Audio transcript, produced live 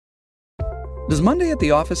Does Monday at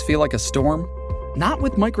the office feel like a storm? Not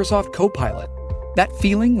with Microsoft Copilot. That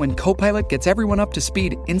feeling when Copilot gets everyone up to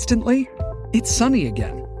speed instantly? It's sunny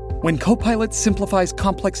again. When Copilot simplifies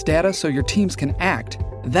complex data so your teams can act,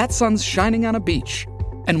 that sun's shining on a beach.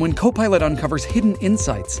 And when Copilot uncovers hidden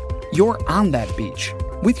insights, you're on that beach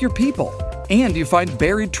with your people, and you find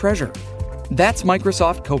buried treasure. That's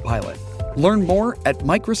Microsoft Copilot. Learn more at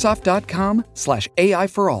Microsoft.com/AI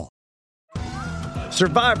for all.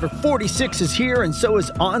 Survivor 46 is here, and so is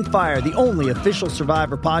On Fire, the only official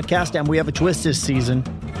Survivor podcast, and we have a twist this season.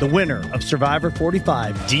 The winner of Survivor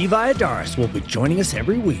 45, Dee Valladares, will be joining us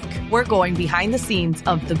every week. We're going behind the scenes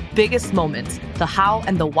of the biggest moments, the how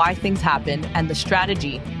and the why things happen, and the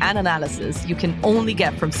strategy and analysis you can only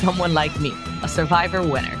get from someone like me, a Survivor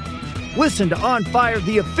winner. Listen to On Fire,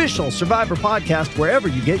 the official Survivor podcast, wherever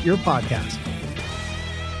you get your podcast.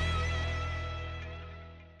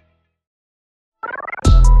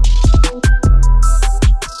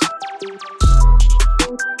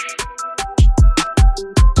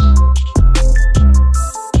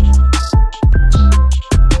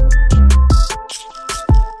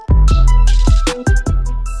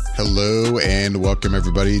 Hello and welcome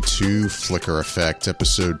everybody to Flicker Effect,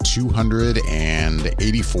 episode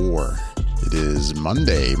 284. It is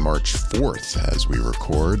Monday, March 4th as we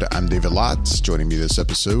record. I'm David Lotz. Joining me this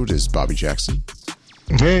episode is Bobby Jackson.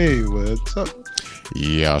 Hey, what's up?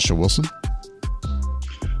 Yasha Wilson.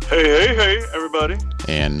 Hey, everybody.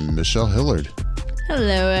 And Michelle Hillard.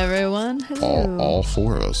 Hello, everyone. Hello. All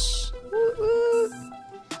four of us.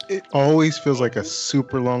 It always feels like a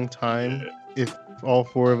super long time if all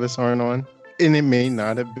four of us aren't on. And it may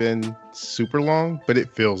not have been super long, but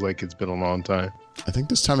it feels like it's been a long time. I think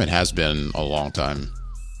this time it has been a long time.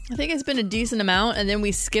 I think it's been a decent amount, and then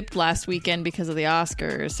we skipped last weekend because of the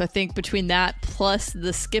Oscars. So I think between that plus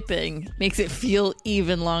the skipping makes it feel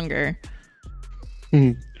even longer.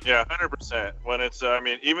 Yeah, 100%. When it's,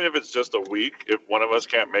 even if it's just a week, if one of us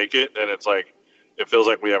can't make it, then it's like, it feels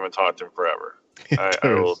like we haven't talked in forever. I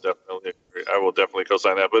will definitely agree. I will definitely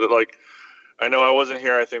co-sign that. But I know I wasn't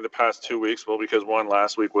here, I think, the past 2 weeks. Well, because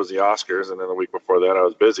last week was the Oscars, and then the week before that I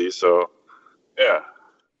was busy. So, yeah.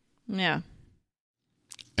 Yeah.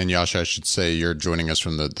 And Yasha, I should say you're joining us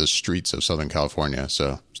from the streets of Southern California.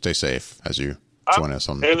 So stay safe as you join us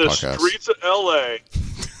on the podcast. In the streets of LA.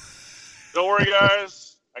 Don't worry,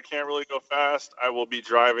 guys. I can't really go fast. I will be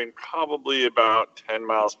driving probably about 10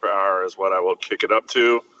 miles per hour is what I will kick it up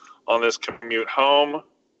to on this commute home.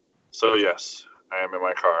 So, yes, I am in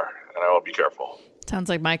my car, and I will be careful. Sounds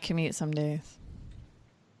like my commute some days.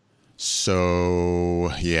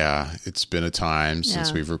 So, yeah, it's been a time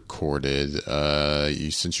since we've recorded.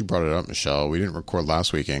 Since you brought it up, Michelle, we didn't record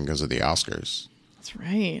last weekend because of the Oscars. That's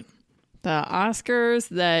right. The Oscars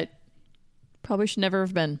that probably should never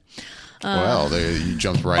have been. You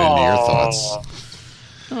jumped right into your thoughts.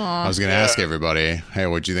 Aww. I was going to ask everybody, hey,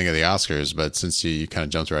 what'd you think of the Oscars? But since you kind of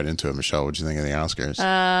jumped right into it, Michelle, what'd you think of the Oscars?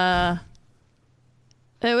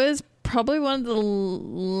 It was probably one of the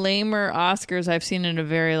lamer Oscars I've seen in a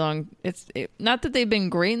very long. Not that they've been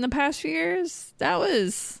great in the past few years.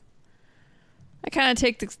 I kind of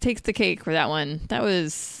takes the cake for that one. That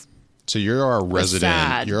was. So you're our resident.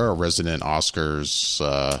 Sad. You're our resident Oscars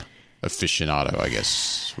aficionado, I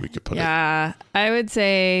guess we could put it. Yeah, I would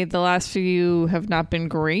say the last few have not been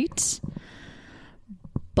great.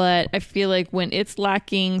 But I feel like when it's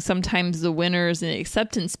lacking, sometimes the winners and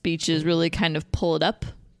acceptance speeches really kind of pull it up.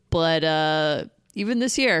 But even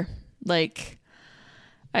this year, I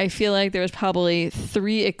feel like there was probably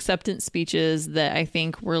 3 acceptance speeches that I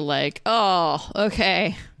think were like, oh,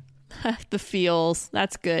 okay, the feels.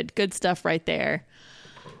 That's good. Good stuff right there.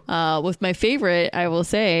 With my favorite, I will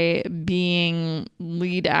say, being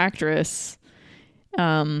lead actress,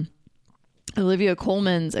 Olivia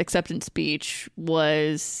Colman's acceptance speech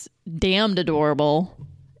was damned adorable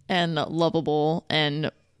and lovable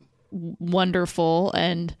and wonderful.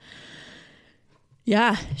 And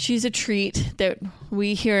yeah, she's a treat that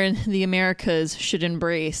we here in the Americas should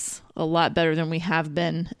embrace a lot better than we have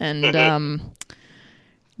been. And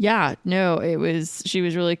she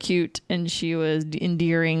was really cute and she was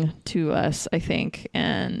endearing to us, I think.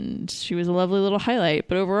 And she was a lovely little highlight.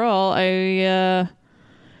 But overall,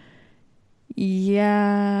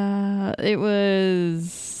 it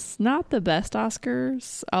was not the best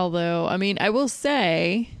Oscars. Although, I will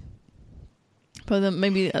say, but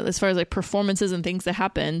maybe as far as performances and things that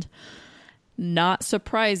happened, not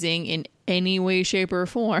surprising in any way, shape, or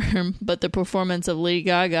form, but the performance of Lady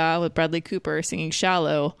Gaga with Bradley Cooper singing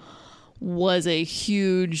Shallow was a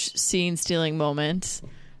huge scene-stealing moment.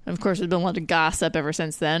 And of course, there's been a lot of gossip ever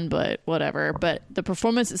since then, but whatever. But the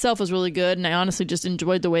performance itself was really good, and I honestly just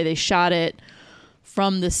enjoyed the way they shot it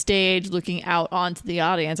from the stage looking out onto the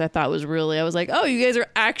audience. I thought was really, I was like, oh, you guys are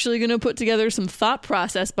actually going to put together some thought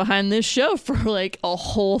process behind this show for like a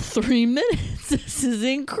whole 3 minutes. This is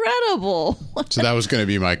incredible. So that was going to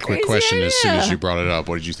be my quick question idea. as soon as you brought it up.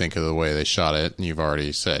 What did you think of the way they shot it? And you've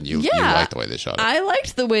already said you liked the way they shot it. I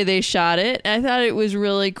liked the way they shot it. I thought it was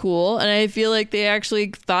really cool. And I feel like they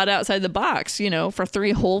actually thought outside the box, you know, for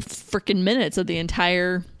 3 whole freaking minutes of the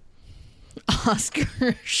entire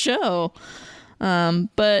Oscar show.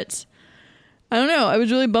 But I don't know. I was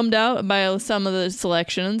really bummed out by some of the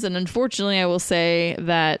selections. And unfortunately, I will say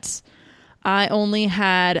that I only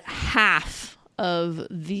had half of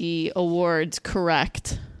the awards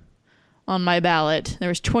correct on my ballot. There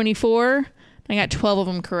was 24. I got 12 of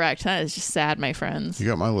them correct. That is just sad, my friends. You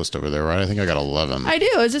got my list over there, right? I think I got 11. I do.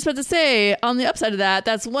 I was just about to say, on the upside of that,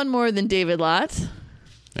 that's one more than David Lott.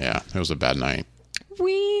 Yeah, it was a bad night.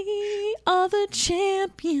 We are the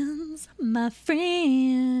champions, my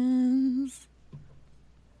friends.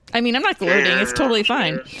 I mean, I'm not gloating. It's totally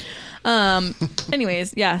fine.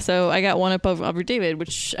 Anyways, yeah, so I got one up over David,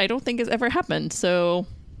 which I don't think has ever happened. So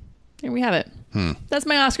here we have it. That's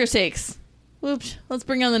my Oscar takes. Whoops. Let's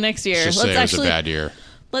bring on the next year. Let's say it was a bad year.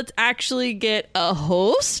 Let's actually get a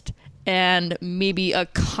host and maybe a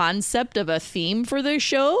concept of a theme for the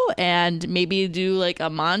show, and maybe do like a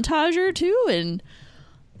montage or two, and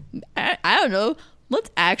I don't know,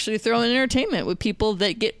 let's actually throw in entertainment with people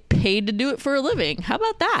that get paid to do it for a living. How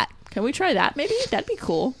about that? Can we try that maybe? That'd be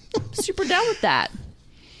cool. Super down with that.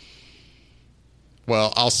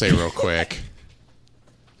 Well, I'll say real quick,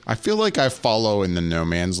 I feel like I follow in the no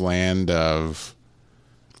man's land of,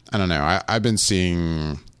 I don't know, I've been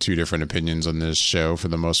seeing 2 different opinions on this show for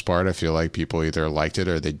the most part. I feel like people either liked it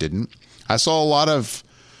or they didn't. I saw a lot of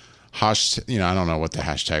I don't know what the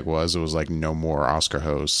hashtag was. It was like no more Oscar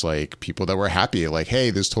hosts, like people that were happy, like,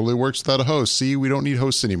 hey, this totally works without a host. See, we don't need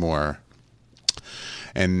hosts anymore.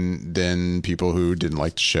 And then people who didn't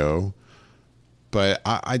like the show. But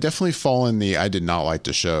I definitely fall in I did not like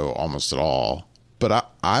the show almost at all. But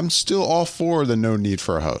I'm still all for the no need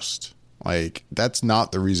for a host. Like, that's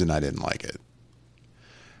not the reason I didn't like it.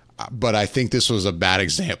 But I think this was a bad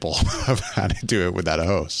example of how to do it without a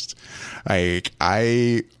host. Like,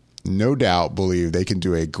 I no doubt believe they can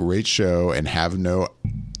do a great show and have no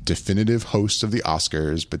definitive host of the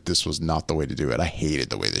Oscars, but this was not the way to do it. I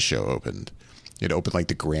hated the way the show opened. It opened like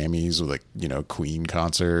the Grammys with like, you know, Queen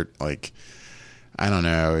concert. Like, I don't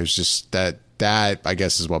know. It was just that I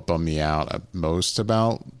guess is what bummed me out most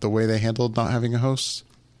about the way they handled not having a host.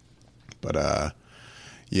 But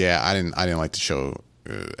yeah, I didn't like the show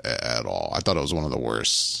at all. I thought it was one of the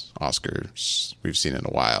worst Oscars we've seen in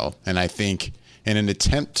a while. And I think in an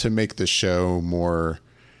attempt to make the show more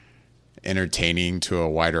entertaining to a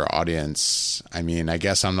wider audience, I mean, I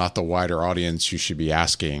guess I'm not the wider audience you should be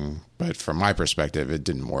asking, but from my perspective, it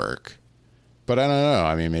didn't work. But I don't know.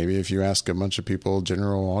 I mean, maybe if you ask a bunch of people,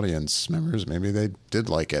 general audience members, maybe they did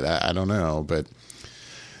like it. I don't know. But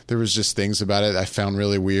there was just things about it I found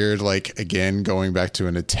really weird. Like, again, going back to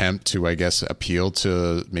an attempt to, I guess, appeal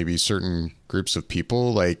to maybe certain groups of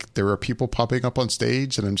people. Like, there were people popping up on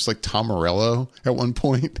stage, and I'm just like, Tom Morello at one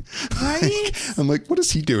point. Right? I'm like, what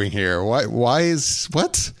is he doing here? Why is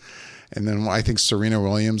what? And then I think Serena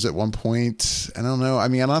Williams at one point. I don't know. I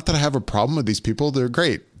mean, not that I have a problem with these people. They're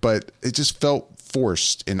great. But it just felt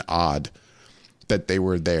forced and odd that they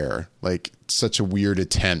were there. Like, such a weird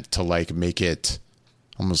attempt to, like, make it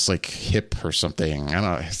almost like hip or something. I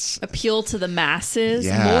don't know. Appeal to the masses,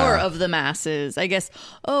 Yeah. more of the masses, I guess.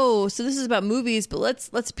 Oh, so this is about movies, but let's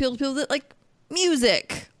appeal to people that like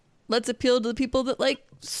music. Let's appeal to the people that like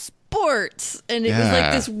sports. And it was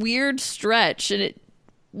like this weird stretch, and it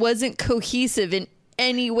wasn't cohesive in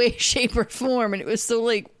any way, shape, or form. And it was so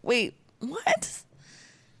like, wait, what?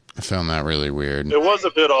 I found that really weird. It was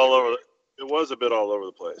a bit all over. It was a bit all over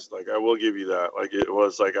the place. Like, I will give you that. Like, it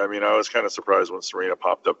was like, I mean, I was kind of surprised when Serena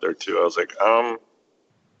popped up there too. I was like,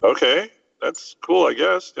 okay, that's cool, I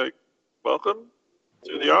guess. Like, welcome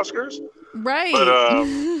to the Oscars. Right. But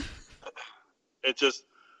it just,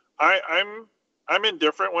 I'm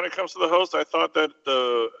indifferent when it comes to the host. I thought that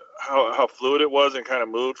how fluid it was and kind of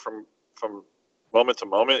moved from moment to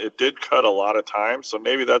moment. It did cut a lot of time, so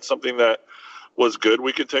maybe that's something that was good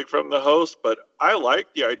we could take from the host. But I like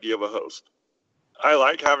the idea of a host. I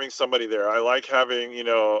like having somebody there. I like having, you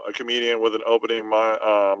know, a comedian with an opening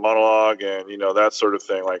monologue and, you know, that sort of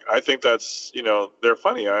thing. Like, I think that's, you know, they're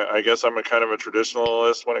funny. I guess I'm a kind of a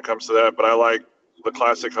traditionalist when it comes to that, but I like the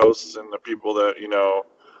classic hosts and the people that, you know,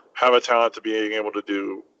 have a talent to being able to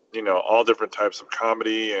do all different types of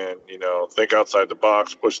comedy and, think outside the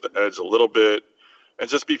box, push the edge a little bit and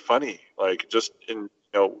just be funny. Like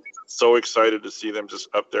so excited to see them just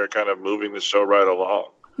up there kind of moving the show right along.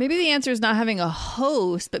 Maybe the answer is not having a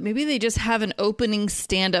host, but maybe they just have an opening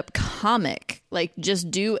stand-up comic. Like, just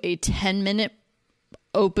do a 10-minute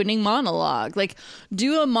opening monologue. Like,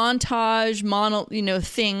 do a montage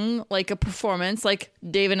thing, like a performance, like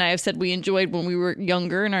Dave and I have said we enjoyed when we were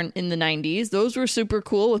younger in the 90s. Those were super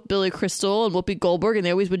cool with Billy Crystal and Whoopi Goldberg, and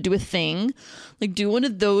they always would do a thing. Like, do one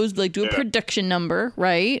of those, like, do a production number,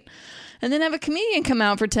 right? And then have a comedian come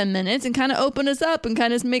out for 10 minutes and kind of open us up and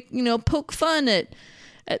kind of make, poke fun at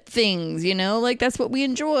things, like that's what we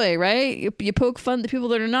enjoy, right? You poke fun at the people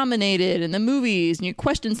that are nominated in the movies and you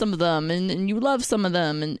question some of them and you love some of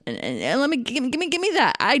them and let me give me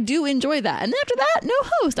that. I do enjoy that. And then after that, no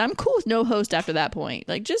host. I'm cool with no host after that point.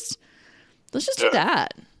 Like, let's just do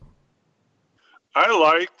that. I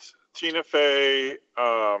liked Tina Fey.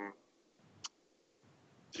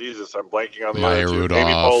 Jesus, I'm blanking on the Maya other two.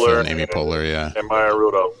 Rudolph, Amy Poehler, yeah. And Maya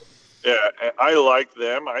Rudolph. Yeah, I like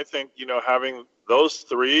them. I think, having those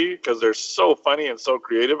three, because they're so funny and so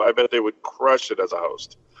creative, I bet they would crush it as a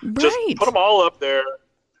host. Right. Just put them all up there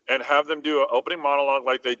and have them do an opening monologue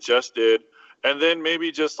like they just did. And then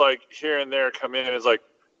maybe just like here and there come in as like,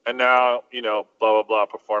 and now, blah, blah, blah,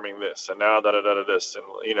 performing this. And now, da-da-da-da, this. And,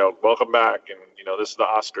 welcome back. And, this is the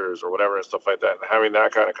Oscars or whatever and stuff like that. And having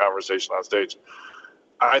that kind of conversation on stage,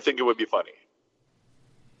 I think it would be funny.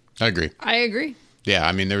 I agree. Yeah,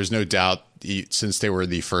 I mean, there was no doubt, since they were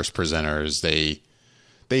the first presenters, they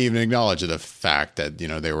even acknowledged the fact that,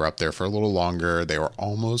 they were up there for a little longer. They were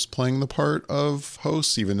almost playing the part of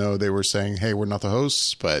hosts, even though they were saying, hey, we're not the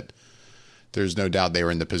hosts. But there's no doubt they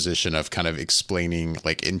were in the position of kind of explaining,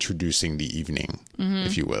 like introducing the evening,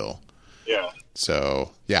 if you will. Yeah.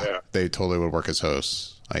 So, yeah, they totally would work as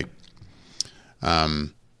hosts. Like,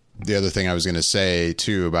 the other thing I was going to say,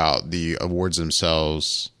 too, about the awards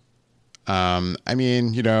themselves, I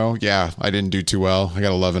mean, I didn't do too well. I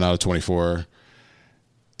got 11 out of 24.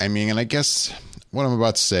 I mean, and I guess what I'm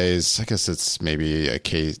about to say is, I guess it's maybe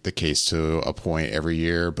the case to a point every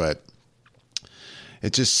year, but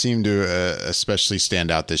it just seemed to especially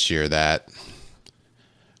stand out this year that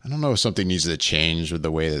I don't know if something needs to change with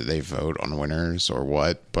the way that they vote on winners or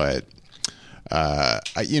what, but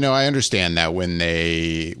I understand that when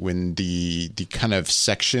the kind of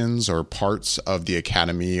sections or parts of the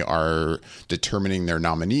Academy are determining their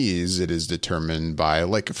nominees, it is determined by,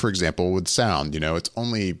 like, for example, with sound, it's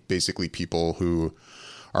only basically people who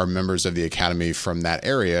are members of the Academy from that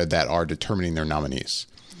area that are determining their nominees.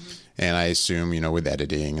 And I assume, with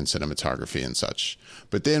editing and cinematography and such.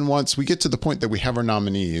 But then once we get to the point that we have our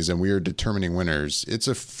nominees and we are determining winners, it's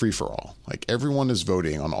a free-for-all. Like, everyone is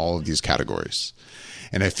voting on all of these categories.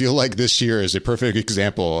 And I feel like this year is a perfect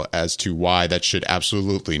example as to why that should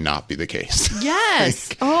absolutely not be the case. Yes.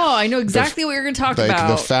 I know exactly what you're going to talk about.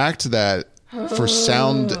 The fact that for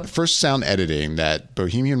sound editing, that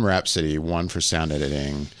Bohemian Rhapsody won for sound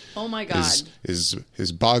editing. Oh my God.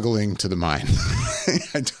 Is boggling to the mind.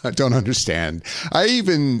 I don't understand. I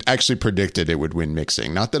even actually predicted it would win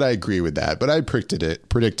mixing. Not that I agree with that, but I predicted it,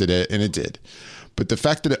 and it did. But the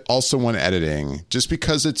fact that it also won editing, just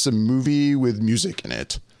because it's a movie with music in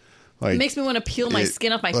it, like, it makes me want to peel my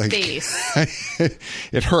skin off my face.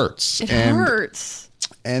 It hurts. It hurts.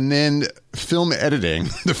 And then film editing,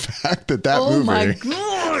 the fact that movie, oh my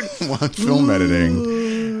God, won film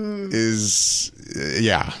editing is,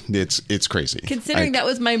 it's crazy. Considering that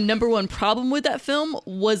was my number one problem with that film,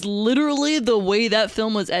 was literally the way that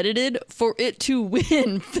film was edited. For it to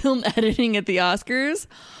win film editing at the Oscars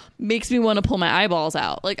makes me want to pull my eyeballs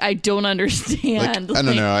out. Like, I don't understand. I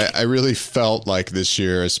don't know. I really felt like this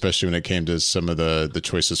year, especially when it came to some of the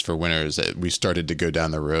choices for winners, that we started to go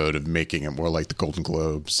down the road of making it more like the Golden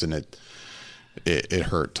Globes, and it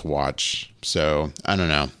hurt to watch. So I don't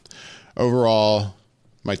know. Overall,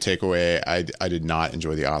 my takeaway, I did not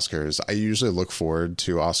enjoy the Oscars. I usually look forward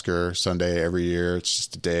to Oscar Sunday every year. It's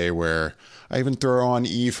just a day where I even throw on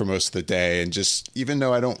E for most of the day, and just, even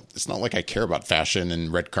though it's not like I care about fashion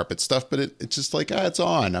and red carpet stuff, but it's just like, it's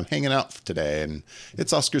on. I'm hanging out today, and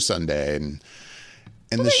it's Oscar Sunday, and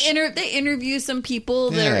they interview some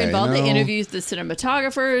people that are involved. They interview the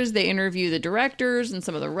cinematographers, they interview the directors, and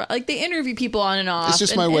some of they interview people on and off. It's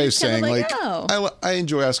just my way of saying, I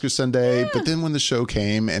enjoy Oscar Sunday, but then when the show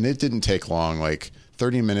came, and it didn't take long, like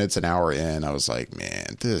 30 minutes, an hour in, I was like,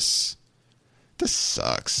 man, this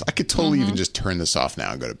sucks. I could totally even just turn this off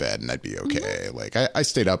now and go to bed, and I'd be okay. Like, I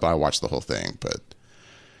stayed up and I watched the whole thing, but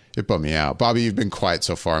It bummed me out. Bobby, you've been quiet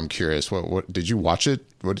so far. I'm curious. What did you watch it?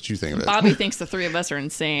 What did you think of it? Bobby thinks the three of us are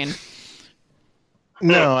insane.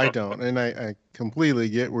 No, I don't. And I completely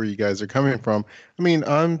get where you guys are coming from. I mean,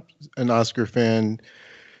 I'm an Oscar fan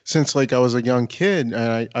since like I was a young kid,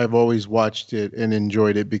 and I've always watched it and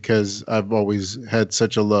enjoyed it because I've always had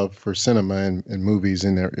such a love for cinema and movies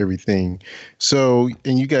and everything. So,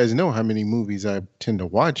 and you guys know how many movies I tend to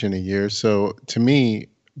watch in a year. So to me,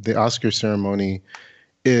 the Oscar ceremony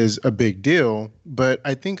is a big deal, but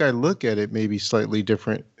I think I look at it maybe slightly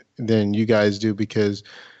different than you guys do, because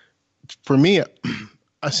for me,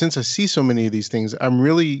 since I see so many of these things,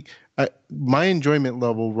 my enjoyment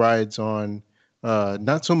level rides on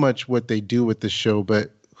not so much what they do with the show,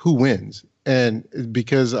 but who wins. And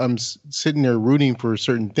because I'm sitting there rooting for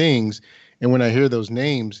certain things, and when I hear those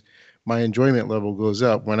names, my enjoyment level goes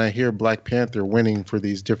up. When I hear Black Panther winning for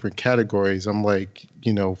these different categories, I'm like,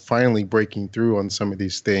 finally breaking through on some of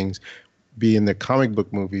these things, being the comic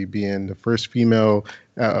book movie, being the first female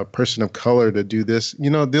person of color to do this.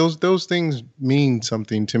 Those things mean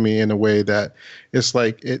something to me in a way that it's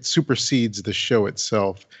like it supersedes the show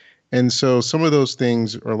itself. And so some of those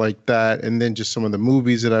things are like that. And then just some of the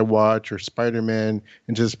movies that I watch, or Spider-Man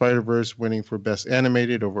Into the Spider-Verse winning for Best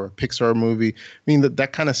Animated over a Pixar movie. I mean,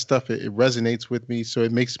 that kind of stuff, it resonates with me. So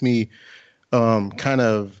it makes me kind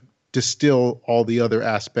of distill all the other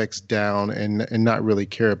aspects down and not really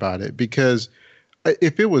care about it. Because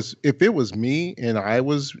if it was me and I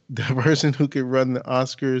was the person who could run the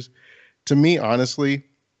Oscars, to me, honestly,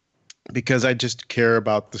 because I just care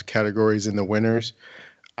about the categories and the winners,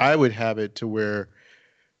 I would have it to where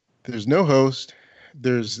there's no host.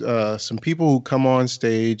 There's some people who come on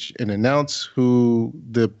stage and announce who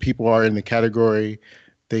the people are in the category.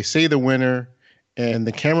 They say the winner, and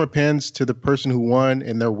the camera pans to the person who won,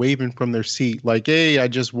 and they're waving from their seat like, hey, I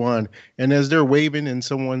just won. And as they're waving and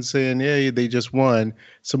someone's saying, hey, they just won,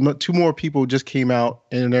 two more people just came out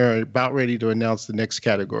and they're about ready to announce the next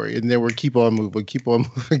category. And then we'll keep on moving,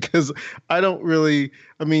 because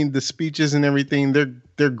the speeches and everything,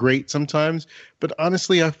 they're great sometimes. But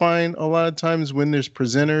honestly, I find a lot of times when there's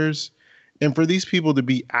presenters, and for these people to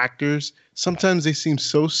be actors, sometimes they seem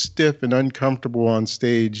so stiff and uncomfortable on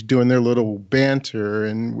stage doing their little banter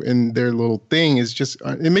and their little thing is just,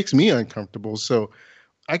 it makes me uncomfortable. So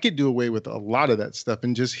I could do away with a lot of that stuff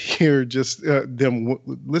and just hear them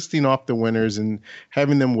listing off the winners and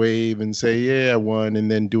having them wave and say, yeah, I won, and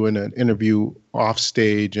then doing an interview off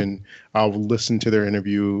stage, and I'll listen to their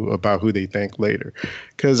interview about who they think later.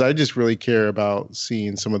 Because I just really care about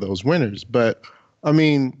seeing some of those winners. But I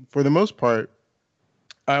mean, for the most part,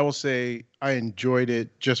 I will say I enjoyed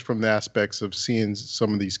it just from the aspects of seeing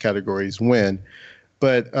some of these categories win.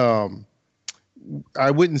 But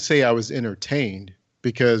I wouldn't say I was entertained,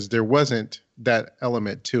 because there wasn't that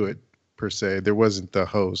element to it per se. There wasn't the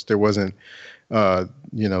host. There wasn't,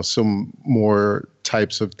 some more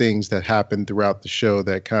types of things that happened throughout the show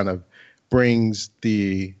that kind of brings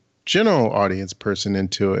the general audience person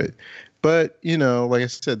into it. But, like I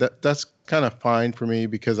said, that's kind of fine for me,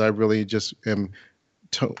 because I really just am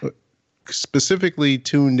specifically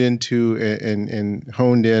tuned into and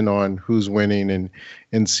honed in on who's winning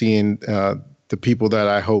and seeing the people that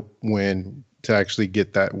I hope win to actually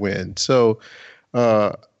get that win. So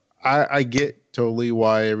I get totally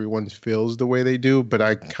why everyone feels the way they do, but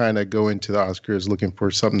I kind of go into the Oscars looking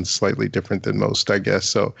for something slightly different than most, I guess.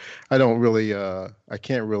 So I don't really, I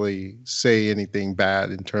can't really say anything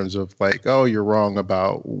bad in terms of like, oh, you're wrong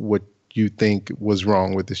about what you think was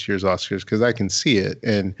wrong with this year's Oscars, because I can see it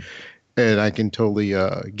and I can totally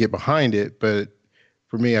get behind it. But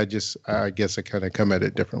for me, I guess I kind of come at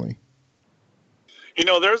it differently.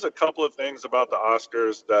 There's a couple of things about the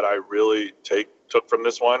Oscars that I really took from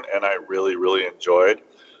this one, and I really, really enjoyed.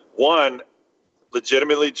 One,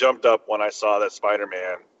 legitimately jumped up when I saw that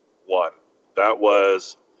Spider-Man won. That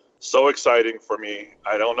was so exciting for me.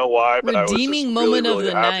 I don't know why, but redeeming I was just moment really, really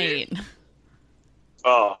of the happy. night.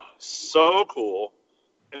 Oh, so cool.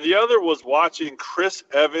 And the other was watching Chris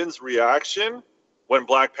Evans' reaction when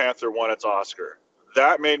Black Panther won its Oscar.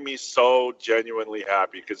 That made me so genuinely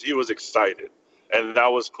happy, because he was excited. And that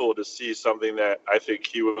was cool to see something that I think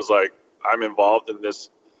he was like, I'm involved in this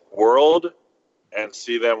world, and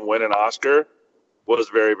see them win an Oscar was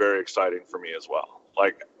very, very exciting for me as well.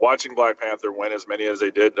 Like watching Black Panther win as many as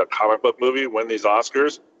they did, the comic book movie, win these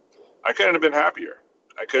Oscars, I couldn't have been happier.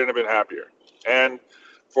 And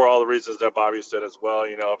for all the reasons that Bobby said as well,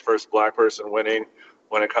 first Black person winning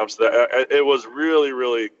when it comes to that, it was really,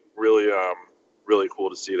 really, really, really cool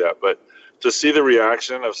to see that. But to see the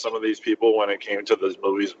reaction of some of these people when it came to those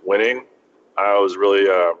movies winning, I was really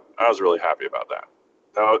happy about that.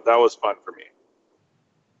 that was fun for me.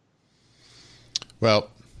 Well,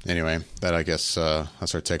 anyway, that I guess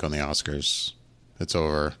that's our take on the Oscars. It's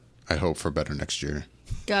over. I hope for better next year.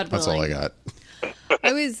 God That's all I got.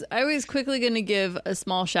 I was quickly going to give a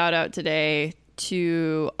small shout out today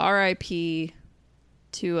to RIP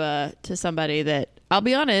to somebody that, I'll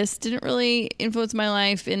be honest, didn't really influence my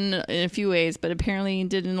life in a few ways, but apparently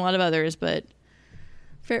did in a lot of others. But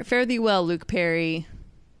fare thee well, Luke Perry.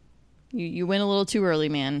 You went a little too early,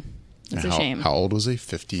 man. It's a shame. How old was he?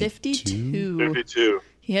 52? 52.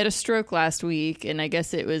 He had a stroke last week, and I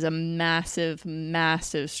guess it was a massive,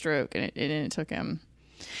 massive stroke, and it took him.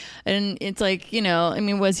 And it's like, you know, I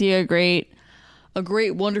mean, was he a great,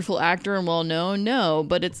 wonderful actor and well-known? No,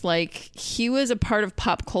 but it's like he was a part of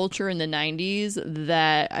pop culture in the 90s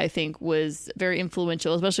that I think was very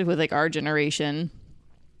influential, especially with like our generation.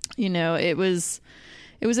 You know, it was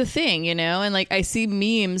a thing, you know, and like I see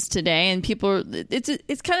memes today and people,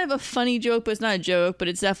 it's kind of a funny joke, but it's not a joke, but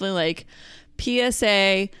it's definitely like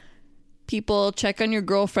PSA, people check on your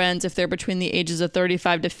girlfriends if they're between the ages of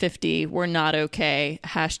 35 to 50. We're not okay.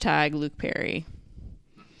 # Luke Perry.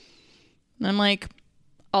 And I'm like,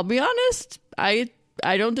 I'll be honest, I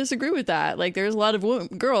don't disagree with that. Like, there's a lot of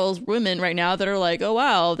women right now that are like, oh,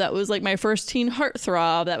 wow, that was like my first teen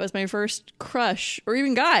heartthrob. That was my first crush. Or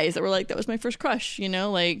even guys that were like, that was my first crush, you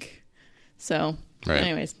know, like, so. Right.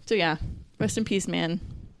 Anyways, so yeah, rest in peace, man.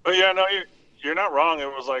 But yeah, no, you're not wrong. It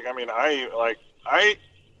was like, I mean, I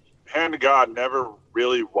hand to God, never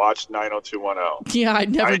really watched 90210. Yeah, I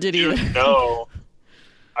never did either.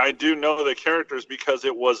 I do know the characters because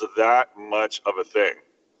it was that much of a thing.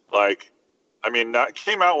 Like, I mean, that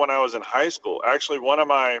came out when I was in high school. Actually, one of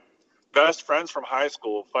my best friends from high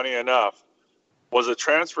school, funny enough, was a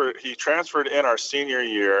transfer. He transferred in our senior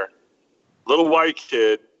year, little white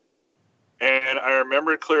kid. And I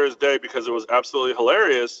remember it clear as day because it was absolutely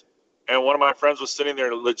hilarious. And one of my friends was sitting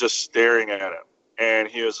there just staring at him. And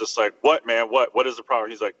he was just like, what, man? What is the problem?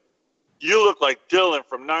 He's like, you look like Dylan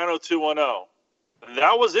from 90210. And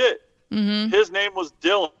that was it. Mm-hmm. His name was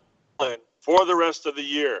Dylan for the rest of the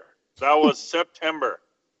year. That was September.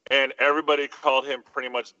 And everybody called him pretty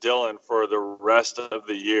much Dylan for the rest of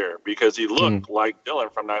the year because he looked like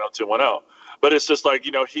Dylan from 90210. But it's just like,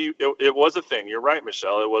 you know, it was a thing. You're right,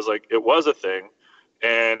 Michelle. It was a thing.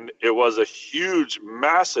 And it was a huge,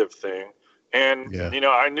 massive thing. And, you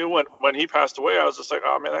know, I knew when he passed away, I was just like,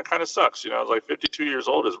 oh, man, that kind of sucks. You know, I was like 52 years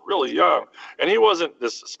old is really young. And he wasn't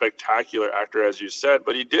this spectacular actor, as you said,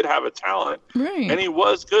 but he did have a talent. Right. And he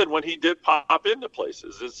was good when he did pop into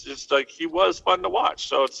places. It's just like he was fun to watch.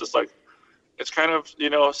 So it's just like, it's kind of, you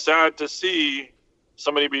know, sad to see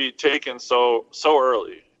somebody be taken so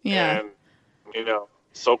early. Yeah. And, you know,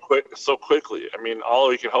 so quickly. I mean, all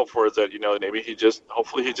we can hope for is that, you know, maybe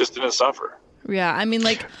hopefully he just didn't suffer. Yeah, I mean,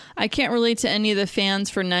 like, I can't relate to any of the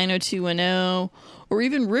fans for 90210 or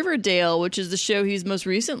even Riverdale, which is the show he's most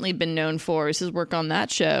recently been known for, is his work on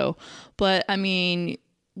that show. But, I mean,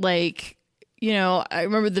 like, you know, I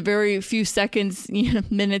remember the very few seconds,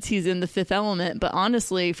 minutes he's in The Fifth Element. But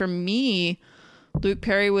honestly, for me, Luke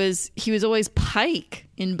Perry was always Pike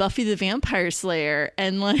in Buffy the Vampire Slayer.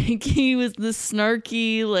 And, like, he was the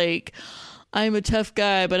snarky, like, I'm a tough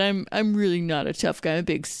guy, but I'm really not a tough guy. I'm a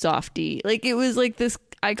big softie. Like, it was like this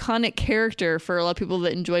iconic character for a lot of people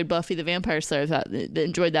that enjoyed Buffy the Vampire Slayer, that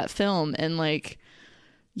enjoyed that film. And like,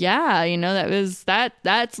 yeah, you know,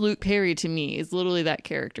 that's Luke Perry to me, is literally that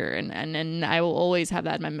character. And I will always have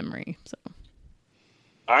that in my memory. So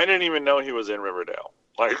I didn't even know he was in Riverdale.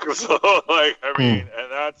 Like, so, like, I mean,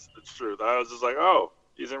 and that's the truth. I was just like, oh,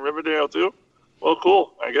 he's in Riverdale too? Well,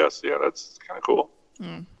 cool, I guess. Yeah, that's kind of cool.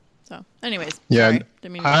 So, anyways, yeah,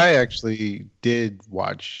 I actually did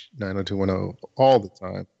watch 90210 all the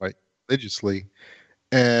time, like religiously,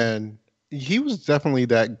 and he was definitely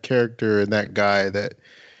that character and that guy that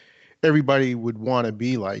everybody would want to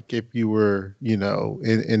be like if you were, you know,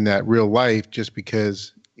 in that real life, just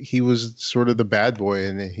because he was sort of the bad boy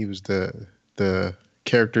and he was the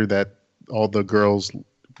character that all the girls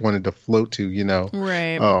wanted to float to, you know,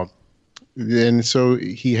 right? And so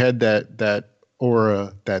he had that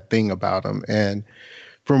aura, that thing about him. And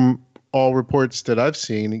from all reports that I've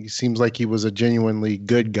seen, he seems like he was a genuinely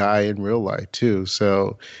good guy in real life too.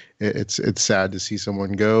 So it's sad to see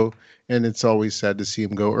someone go, and it's always sad to see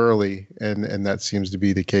him go early. And that seems to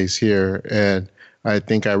be the case here. And I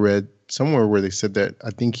think I read somewhere where they said that I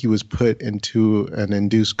think he was put into an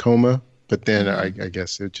induced coma, but then I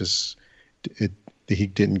guess he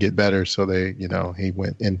didn't get better. So he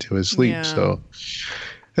went into his sleep. Yeah. So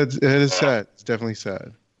it is sad. It's definitely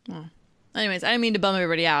sad. Anyways, I didn't mean to bum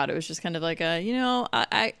everybody out. It was just kind of like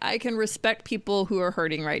I can respect people who are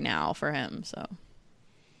hurting right now for him. So.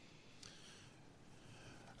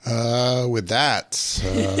 With that,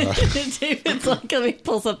 David's like, let me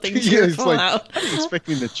pull something cheerful out.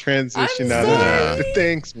 Expecting the transition I'm out sorry. of that.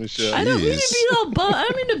 Thanks, Michelle. I don't mean to be all bum. I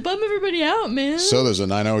don't mean to bum everybody out, man. So there's a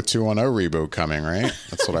 90210 reboot coming, right?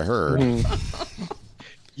 That's what I heard.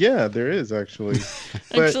 Yeah, there is actually.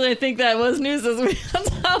 Actually, I think that was news this week on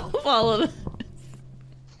top of all of it.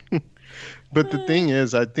 But the thing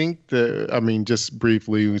is, I think just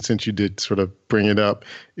briefly, since you did sort of bring it up,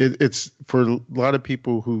 it's for a lot of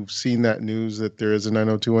people who've seen that news that there is a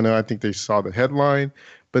 90210. I think they saw the headline,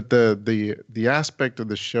 but the aspect of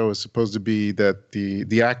the show is supposed to be that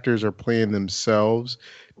the actors are playing themselves,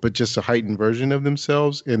 but just a heightened version of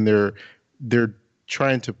themselves, and they're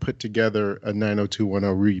trying to put together a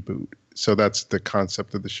 90210 reboot. So that's the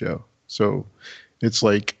concept of the show. So it's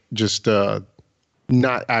like just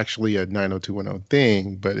not actually a 90210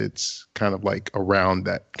 thing, but it's kind of like around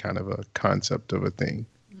that kind of a concept of a thing.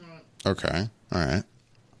 Okay. All right.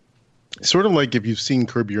 Sort of like if you've seen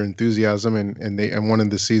Curb Your Enthusiasm and one of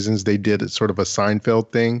the seasons they did sort of a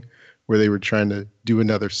Seinfeld thing where they were trying to do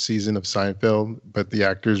another season of Seinfeld, but the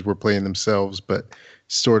actors were playing themselves, but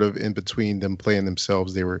sort of in between them playing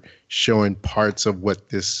themselves, they were showing parts of what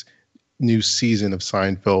this new season of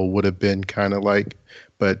Seinfeld would have been kind of like,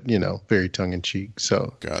 but, very tongue-in-cheek.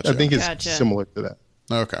 So Gotcha. I think it's similar to that.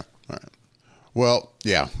 Okay. All right. Well,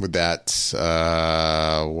 yeah, with that,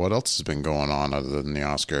 what else has been going on other than the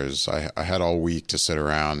Oscars? I had all week to sit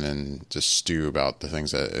around and just stew about the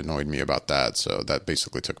things that annoyed me about that. So that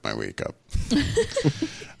basically took my week up.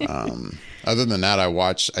 Other than that,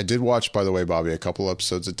 I did watch, by the way, Bobby, a couple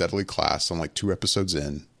episodes of Deadly Class. I'm like 2 episodes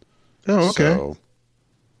in. Oh, okay. So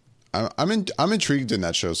I'm intrigued in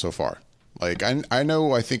that show so far. Like I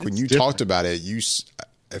think when you talked about it,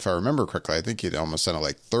 if I remember correctly, I think it almost sounded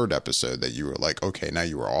like 3rd episode that you were like, okay, now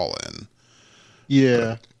you were all in.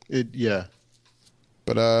 Yeah.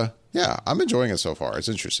 But yeah, I'm enjoying it so far. It's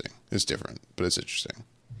interesting. It's different, but it's interesting.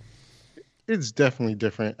 It's definitely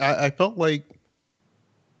different. I felt like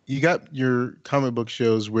you got your comic book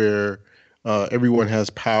shows where everyone has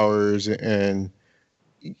powers, and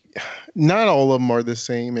not all of them are the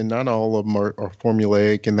same, and not all of them are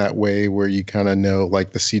formulaic in that way where you kind of know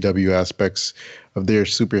like the CW aspects of their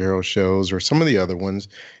superhero shows or some of the other ones.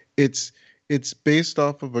 It's based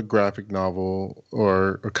off of a graphic novel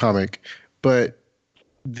or a comic, but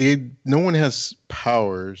no one has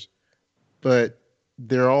powers, but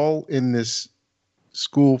they're all in this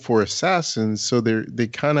school for assassins, so they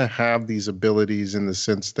kind of have these abilities in the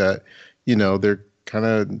sense that they're kind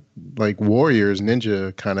of like warriors,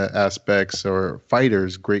 ninja kind of aspects, or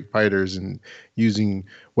fighters, great fighters, and using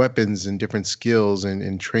weapons and different skills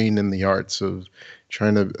and trained in the arts of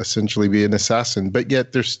trying to essentially be an assassin, but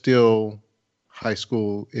yet they're still high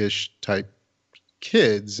school-ish type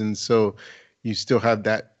kids, and so you still have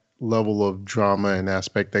that level of drama and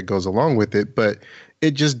aspect that goes along with it, but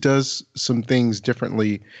it just does some things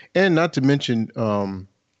differently. And not to mention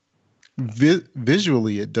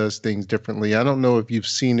visually it does things differently. I don't know if you've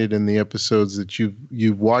seen it in the episodes that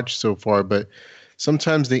you've watched so far, but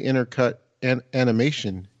sometimes they intercut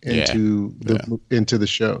animation into the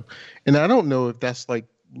show, and I don't know if that's like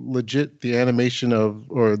legit the animation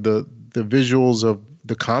or the visuals of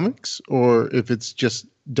the comics, or if it's just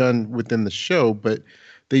done within the show, but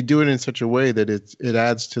they do it in such a way that it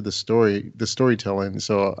adds to the storytelling.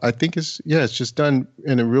 So I think it's just done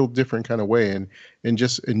in a real different kind of way. And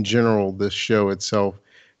just in general, this show itself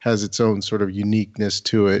has its own sort of uniqueness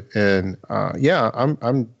to it. And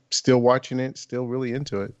I'm still watching it, still really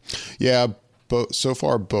into it. Yeah. So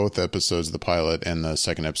far, both episodes, the pilot and the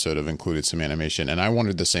second episode, have included some animation. And I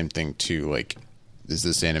wondered the same thing too. Like, is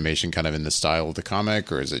this animation kind of in the style of the comic,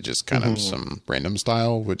 or is it just kind of some random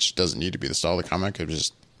style, which doesn't need to be the style of the comic? It was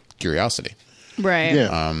just curiosity. Right.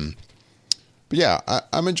 Yeah. But yeah,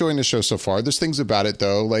 I'm enjoying the show so far. There's things about it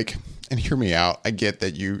though, like, and hear me out, I get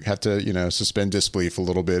that you have to, suspend disbelief a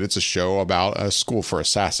little bit. It's a show about a school for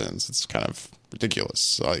assassins. It's kind of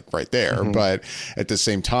ridiculous, like right there. But at the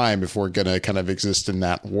same time, if we're going to kind of exist in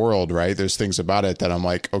that world, right, there's things about it that I'm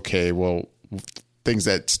like, okay, well, things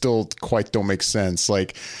that still quite don't make sense.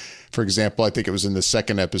 Like, for example, I think it was in the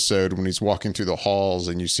second episode when he's walking through the halls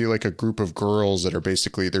and you see like a group of girls that are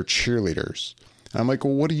basically, they're cheerleaders. And I'm like,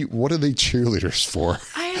 well, what are they cheerleaders for?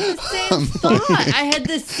 I had the same thought. I had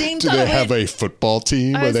the same thought. Do they have a football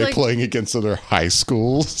team? Are they playing against other high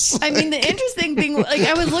schools? I mean, the interesting thing, like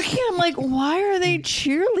I was looking, I'm like, why are they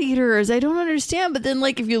cheerleaders? I don't understand. But then,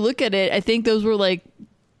 like, if you look at it, I think those were like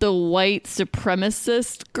the white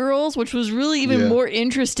supremacist girls, which was really even more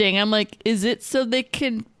interesting. I'm like, is it so they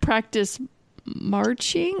can practice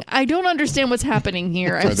marching? I don't understand what's happening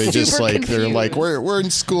here. Are they just like confused. They're like we're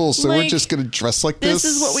in school, so we're just gonna dress like this.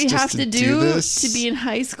 This is what we have to do to be in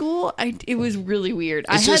high school. It was really weird.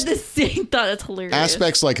 I had the same thought. That's hilarious.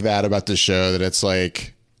 Aspects like that about the show that it's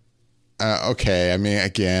like, okay. I mean,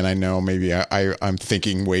 again, I know maybe I'm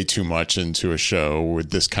thinking way too much into a show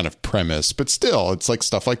with this kind of premise, but still, it's like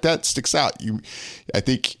stuff like that sticks out. I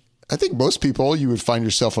think most people, you would find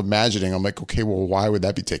yourself imagining, I'm like, okay, well, why would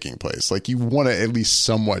that be taking place? Like, you want to at least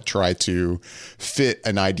somewhat try to fit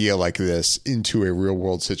an idea like this into a real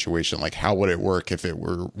world situation. Like, how would it work if it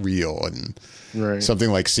were real? And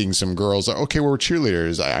something like seeing some girls, okay, we're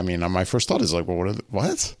cheerleaders. I mean, my first thought is like, well,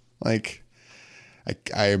 what? Like,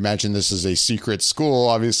 I imagine this is a secret school.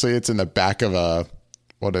 Obviously, it's in the back of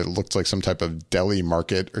what it looked like some type of deli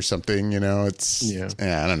market or something, it's,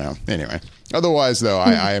 I don't know. Anyway, otherwise though,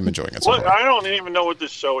 I am enjoying it. I don't even know what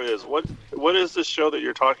this show is. What is this show that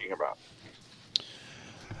you're talking about?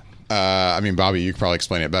 I mean, Bobby, you could probably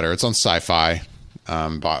explain it better. It's on Sci-Fi.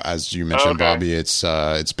 As you mentioned, Bobby, it's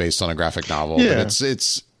based on a graphic novel, but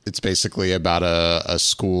it's basically about a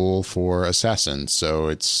school for assassins. So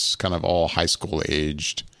it's kind of all high school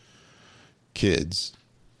aged kids.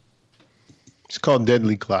 It's called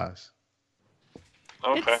Deadly Class.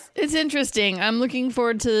 Okay. It's interesting. I'm looking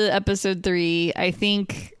forward to episode 3. I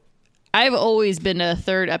think I've always been a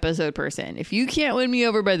 3rd episode person. If you can't win me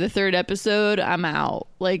over by the 3rd episode, I'm out.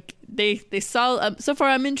 Like they saw so far,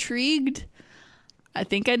 I'm intrigued. I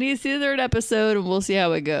think I need to see the 3rd episode, and we'll see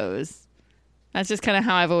how it goes. That's just kind of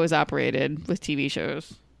how I've always operated with TV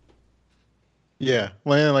shows. Yeah.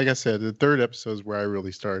 Well, like I said, the 3rd episode is where I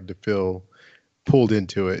really started to feel pulled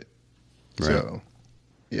into it. Right. So,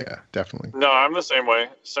 yeah, definitely. No, I'm the same way.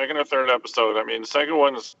 2nd or 3rd episode. I mean, the 2nd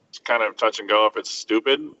one is kind of touch and go if it's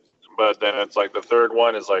stupid, but then it's like the 3rd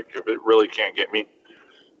one is like, if it really can't get me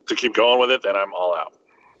to keep going with it, then I'm all out.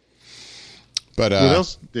 But what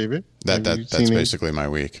else, David? That's basically my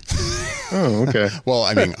week. Oh, okay. Well,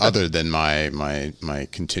 I mean, other than my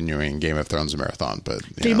continuing Game of Thrones marathon, but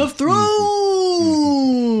Game of Thrones.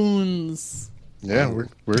 Yeah, we're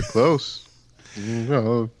close.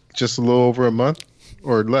 Just a little over a month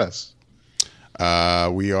or less. We're a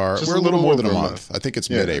little more than a month. I think it's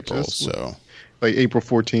mid-April, so like April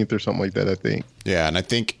 14th or something like that, I think. Yeah, and I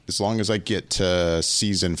think as long as I get to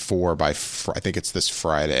season 4 by I think it's this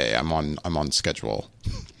Friday, I'm on schedule.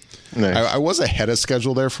 Nice. I was ahead of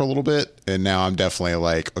schedule there for a little bit, and now I'm definitely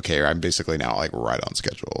like, okay, I'm basically now like right on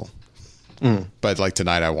schedule. But like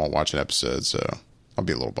tonight, I won't watch an episode, so I'll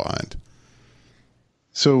be a little behind.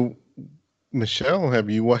 So, Michelle, have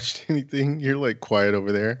you watched anything? You're like quiet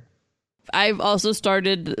over there. I've also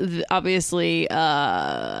started, obviously,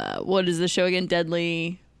 what is the show again?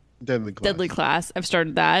 Deadly Class. I've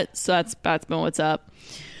started that, so that's been what's up.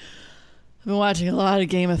 I've been watching a lot of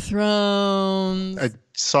Game of Thrones. I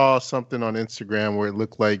saw something on Instagram where it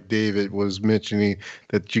looked like David was mentioning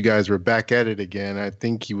that you guys were back at it again. I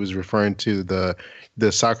think he was referring to the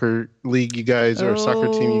soccer league you guys or soccer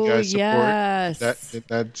team you guys support. Yes. Did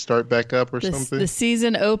that start back up or something? The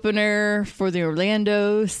season opener for the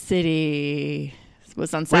Orlando City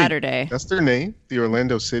was on Saturday. Wait, that's their name? The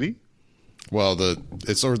Orlando City? Well,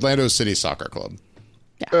 it's Orlando City Soccer Club.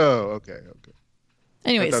 Yeah. Oh, okay.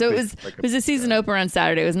 Anyway, so it was a season opener on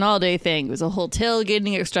Saturday. It was an all-day thing. It was a whole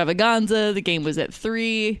tailgating extravaganza. The game was at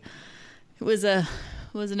 3. It was an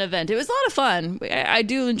event. It was a lot of fun. I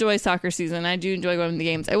do enjoy soccer season. I do enjoy going to the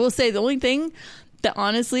games. I will say the only thing that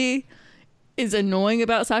honestly is annoying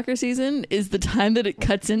about soccer season is the time that it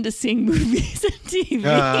cuts into seeing movies and TV.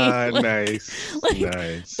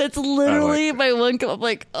 Nice. That's literally my one. I'm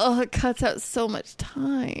like, it cuts out so much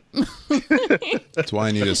time. That's why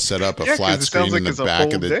I need to set up a flat screen in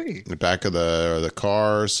the back of the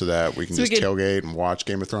car so that we can tailgate and watch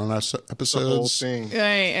Game of Thrones episodes. The whole thing.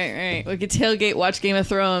 Right. We could tailgate, watch Game of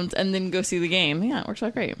Thrones, and then go see the game. Yeah, it works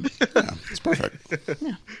out great. Yeah, it's perfect.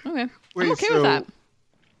 Yeah. Okay. I'm okay with that.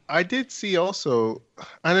 I did see also,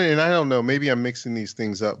 I don't know, maybe I'm mixing these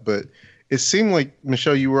things up, but it seemed like,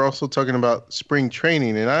 Michelle, you were also talking about spring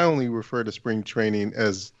training, and I only refer to spring training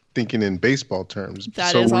as thinking in baseball terms.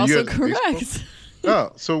 That is also correct.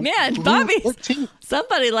 Oh, so man, Bobby,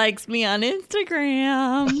 somebody likes me on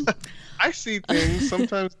Instagram. I see things.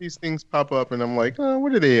 Sometimes these things pop up, and I'm like,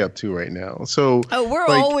 what are they up to right now? So, we're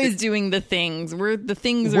always doing the things. The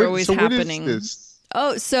things are always happening. What is this?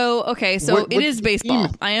 Oh, so it is baseball.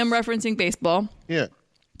 I am referencing baseball. Yeah.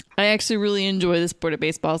 I actually really enjoy the sport of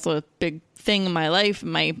baseball. So a big thing in my life,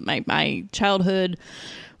 my childhood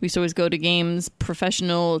We used to always go to games,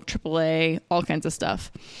 professional, AAA, all kinds of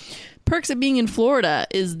stuff. Perks of being in Florida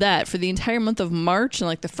is that for the entire month of March and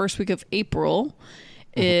like the first week of April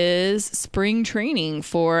is spring training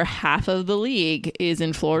for half of the league is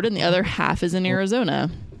in Florida and the other half is in Arizona.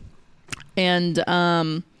 And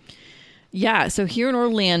so here in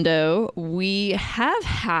Orlando, we have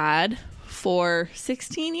had for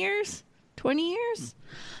 16 years, 20 years,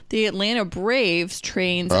 the Atlanta Braves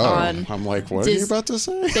trains on. I'm like, what are you about to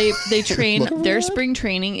say? They train. Their spring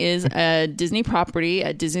training is a Disney property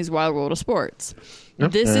at Disney's Wild World of Sports.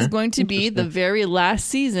 This is going to be the very last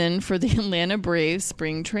season for the Atlanta Braves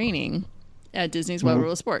spring training at Disney's Wild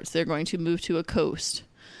World of Sports. They're going to move to a coast.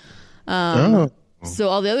 So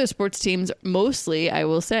all the other sports teams, mostly, I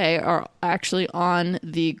will say, are actually on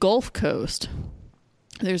the Gulf Coast.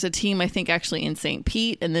 There's a team, I think, actually in St.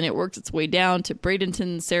 Pete, and then it works its way down to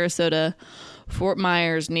Bradenton, Sarasota, Fort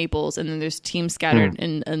Myers, Naples, and then there's teams scattered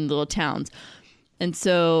in little towns. And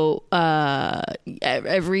so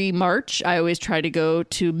every March, I always try to go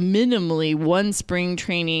to minimally one spring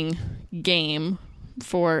training game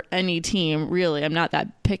for any team, really. I'm not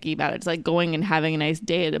that picky about it. It's like going and having a nice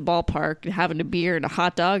day at a ballpark and having a beer and a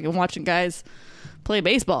hot dog and watching guys play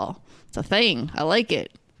baseball. It's a thing. I like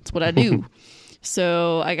it. It's what I do.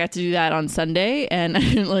 So I got to do that on Sunday, and I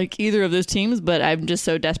didn't like either of those teams, but I'm just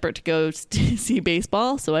so desperate to go see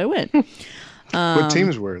baseball, so I went. What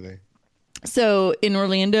teams were they? So in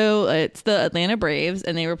Orlando, it's the Atlanta Braves,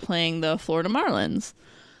 and they were playing the Florida Marlins.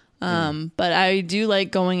 But I do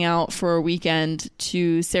like going out for a weekend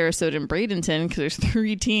to Sarasota and Bradenton because there's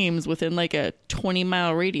 3 teams within like a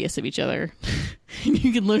 20-mile radius of each other. And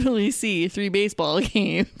you can literally see 3 baseball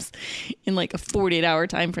games in like a 48-hour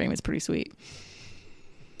time frame. It's pretty sweet.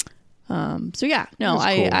 So yeah, no,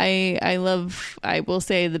 cool. I will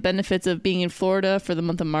say the benefits of being in Florida for the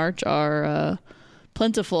month of March are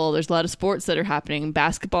plentiful. There's a lot of sports that are happening.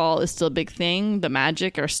 Basketball is still a big thing. The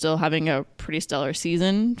Magic are still having a pretty stellar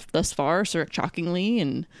season thus far, shockingly.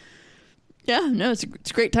 And yeah, no, it's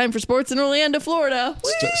a great time for sports in Orlando, Florida.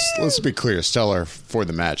 Let's be clear, stellar for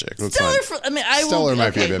the Magic. Stellar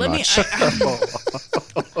might be a bit much.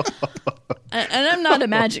 And I'm not a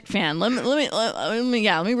Magic fan. Let me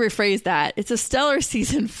rephrase that. It's a stellar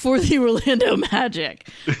season for the Orlando Magic.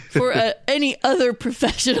 For any other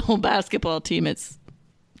professional basketball team, it's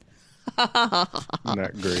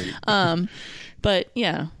not great. But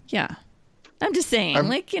yeah. I'm just saying,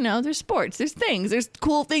 there's sports, there's things, there's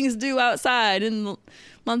cool things to do outside in the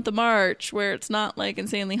month of March where it's not like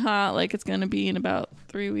insanely hot like it's going to be in about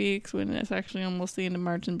 3 weeks when it's actually almost the end of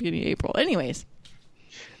March and beginning of April. Anyways.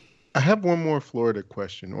 I have one more Florida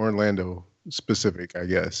question, Orlando specific, I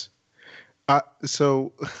guess.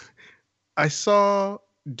 So I saw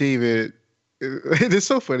David. It's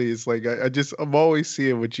so funny. It's like I'm always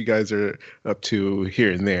seeing what you guys are up to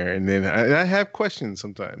here and there, and then I have questions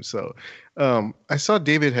sometimes. So I saw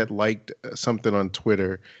David had liked something on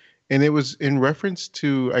Twitter, and it was in reference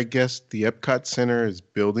to, I guess, the Epcot Center is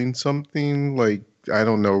building something like, I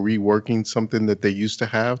don't know, reworking something that they used to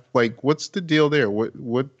have. Like, what's the deal there?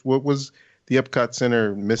 What was the Epcot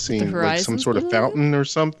Center missing? Like some sort of fountain or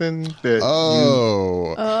something?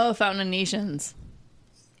 Fountain of Nations.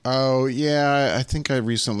 Oh, yeah. I think I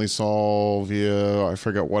recently saw via, I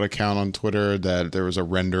forget what account on Twitter, that there was a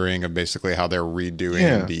rendering of basically how they're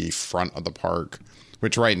redoing the front of the park,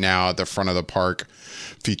 which right now at the front of the park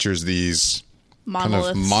features these kind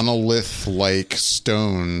of monolith-like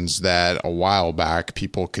stones that a while back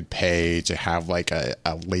people could pay to have like a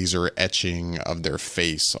laser etching of their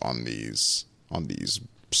face on these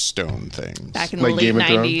stone things. Back in the late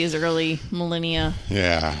 90s, early millennia.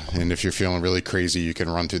 Yeah, and if you're feeling really crazy, you can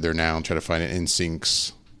run through there now and try to find an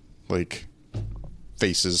NSYNC's like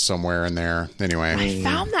faces somewhere in there. Anyway, I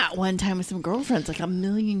found that one time with some girlfriends like a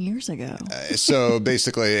million years ago. So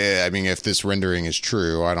basically, I mean, if this rendering is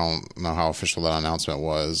true, I don't know how official that announcement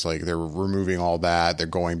was. Like, they're removing all that. They're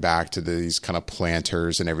going back to these kind of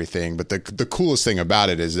planters and everything. But the coolest thing about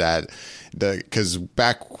it is that because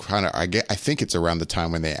back kind of, I think it's around the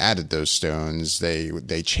time when they added those stones,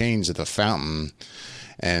 they changed the fountain,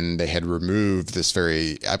 and they had removed this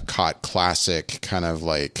very Epcot classic kind of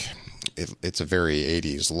like, it's a very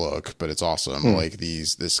 80s look, but it's awesome. Like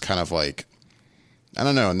this kind of like, I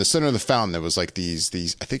don't know, in the center of the fountain, there was like these,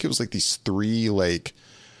 I think it was like these 3 like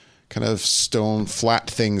kind of stone flat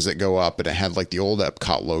things that go up, and it had like the old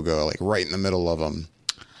Epcot logo like right in the middle of them.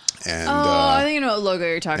 And I think you know what logo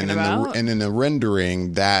you're talking about. And in the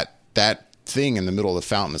rendering, that thing in the middle of the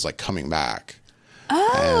fountain is like coming back.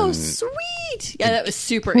 Oh, and sweet! Yeah, that was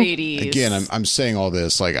super 80s. Again, I'm saying all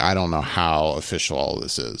this like I don't know how official all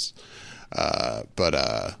this is.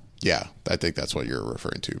 Yeah, I think that's what you're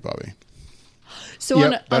referring to, Bobby.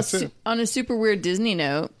 So on a super weird Disney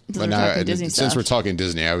note, since we're talking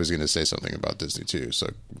Disney, I was going to say something about Disney too. So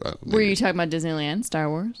were you talking about Disneyland, Star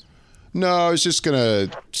Wars? No, I was just going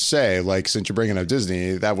to say, like, since you're bringing up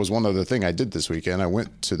Disney, that was one other thing I did this weekend. I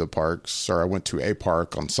went to a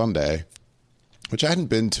park on Sunday, which I hadn't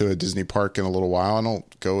been to a Disney park in a little while. I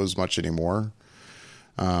don't go as much anymore.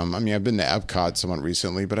 I mean, I've been to Epcot somewhat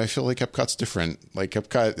recently, but I feel like Epcot's different. Like,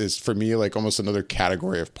 Epcot is, for me, like almost another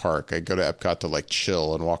category of park. I go to Epcot to, like,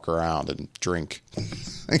 chill and walk around and drink.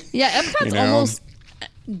 Yeah, Epcot's almost,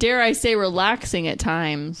 dare I say, relaxing at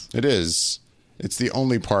times. It is. It's the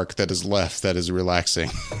only park that is left that is relaxing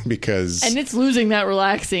because... And it's losing that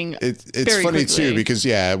relaxing It's very funny, quickly. too, because,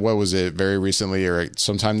 what was it? Very recently or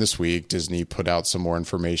sometime this week, Disney put out some more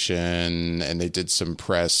information and they did some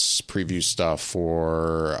press preview stuff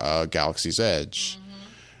for Galaxy's Edge,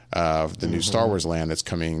 the new Star Wars land that's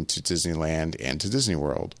coming to Disneyland and to Disney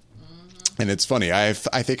World. And it's funny. I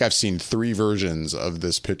think I've seen 3 versions of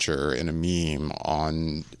this picture in a meme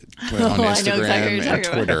on Instagram and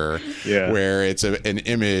Twitter, where it's an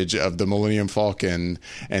image of the Millennium Falcon,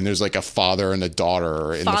 and there's like a father and a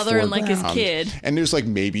daughter in the foreground, and like his kid, and there's like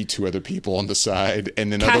maybe 2 other people on the side,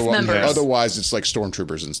 and then otherwise it's like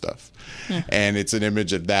stormtroopers and stuff, and it's an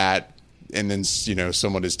image of that. And then,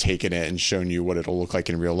 someone has taken it and shown you what it'll look like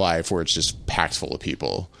in real life, where it's just packed full of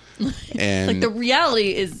people. And like the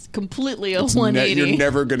reality is completely a 180. You're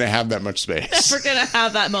never going to have that much space. Never going to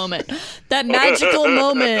have that moment. That magical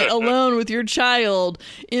moment alone with your child,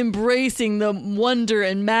 embracing the wonder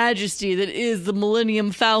and majesty that is the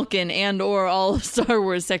Millennium Falcon and or all of Star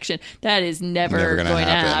Wars section. That is never going to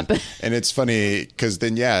happen. And it's funny because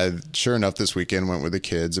then, sure enough, this weekend went with the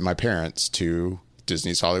kids and my parents to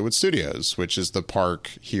Disney's Hollywood Studios, which is the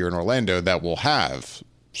park here in Orlando that will have,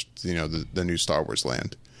 the new Star Wars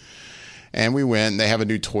land. And we went, and they have a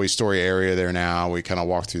new Toy Story area there now. We kind of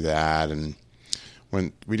walked through that, and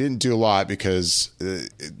when we didn't do a lot because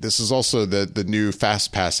this is also the new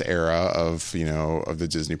Fast Pass era of the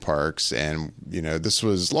Disney parks. And, this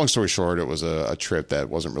was, long story short, it was a trip that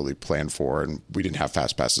wasn't really planned for, and we didn't have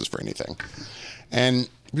Fast Passes for anything. And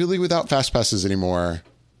really, without Fast Passes anymore,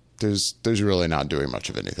 there's really not doing much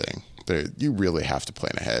of anything. You really have to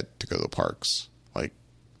plan ahead to go to the parks,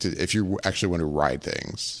 if you actually want to ride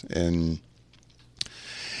things. And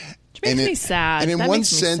which makes me sad. And in one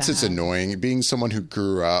sense, it's annoying being someone who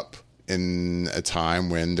grew up in a time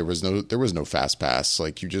when there was no Fast Pass.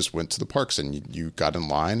 Like, you just went to the parks and you got in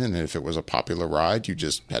line, and if it was a popular ride, you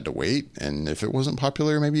just had to wait. And if it wasn't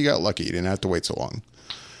popular, maybe you got lucky. You didn't have to wait so long.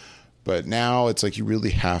 But now it's like you really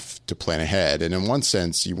have to plan ahead. And in one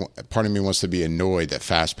sense, part of me wants to be annoyed that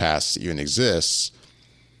Fast Pass even exists.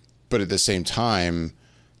 But at the same time,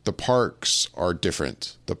 the parks are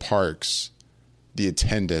different. The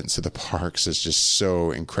attendance at the parks is just so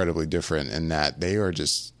incredibly different in that they are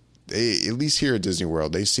just, at least here at Disney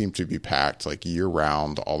World, they seem to be packed like year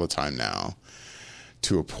round all the time now,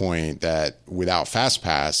 to a point that without Fast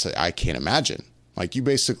Pass, I can't imagine. Like, you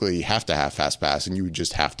basically have to have Fast Pass, and you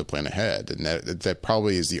just have to plan ahead. And that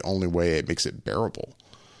probably is the only way it makes it bearable.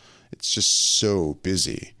 It's just so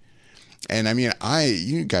busy. And I mean,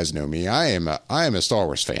 you guys know me. I am a Star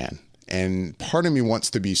Wars fan. And part of me wants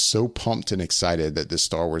to be so pumped and excited that this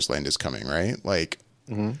Star Wars land is coming, right? Like,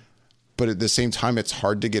 but at the same time, it's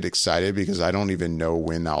hard to get excited because I don't even know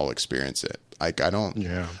when I'll experience it. Like, I don't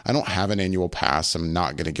have an annual pass. I'm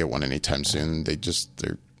not going to get one anytime soon.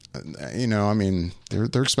 They're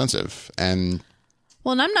expensive. And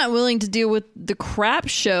I'm not willing to deal with the crap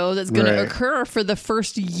show that's going to occur for the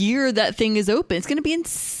first year that thing is open. It's going to be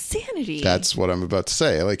insanity. That's what I'm about to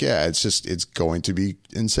say. Like, it's going to be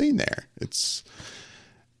insane there.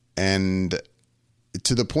 And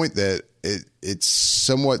to the point that it's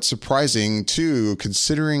somewhat surprising too,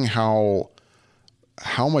 considering how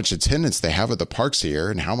much attendance they have at the parks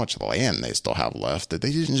here and how much land they still have left, that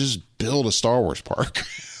they didn't just build a Star Wars park.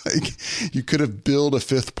 Like, you could have built a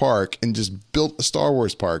 5th park and just built a Star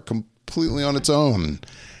Wars park completely on its own,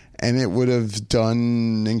 and it would have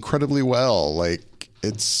done incredibly well. Like,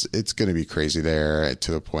 it's going to be crazy there,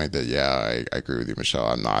 to the point that, I agree with you, Michelle.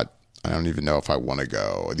 I don't even know if I want to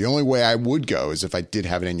go. The only way I would go is if I did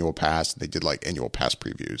have an annual pass and they did like annual pass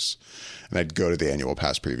previews, and I'd go to the annual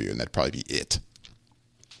pass preview, and that'd probably be it.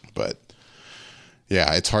 But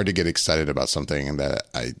it's hard to get excited about something that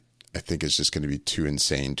I think is just going to be too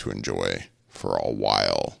insane to enjoy for a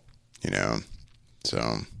while,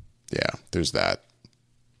 So, there's that.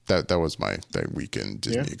 that was that weekend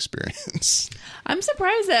Disney experience. I'm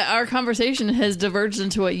surprised that our conversation has diverged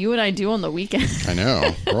into what you and I do on the weekend. I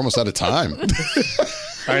know. We're almost out of time.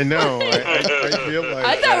 I know. I realized.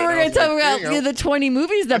 I thought we were going to talk about the 20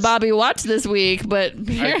 movies that Bobby watched this week, but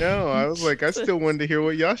I know. I was like, I still wanted to hear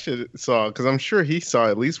what Yasha saw, because I'm sure he saw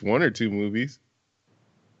at least one or two movies.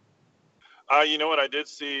 You know what? I did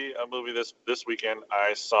see a movie this weekend.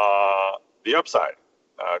 I saw The Upside.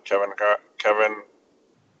 Kevin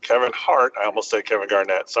Hart. I almost said Kevin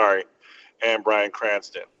Garnett. Sorry, and Bryan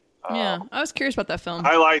Cranston. Yeah, I was curious about that film.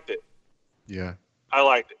 I liked it. Yeah, I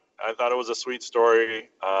liked it. I thought it was a sweet story.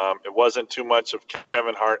 It wasn't too much of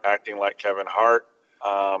Kevin Hart acting like Kevin Hart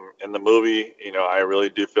in the movie. You know, I really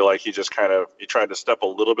do feel like he just he tried to step a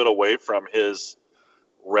little bit away from his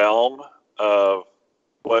realm of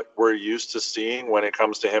what we're used to seeing when it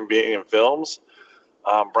comes to him being in films.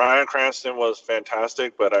 Bryan Cranston was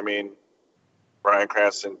fantastic, but I mean, Bryan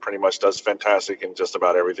Cranston pretty much does fantastic in just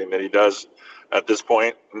about everything that he does at this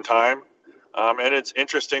point in time. And it's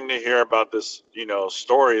interesting to hear about this,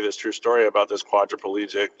 story, this true story about this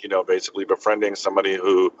quadriplegic, basically befriending somebody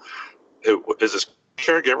who is this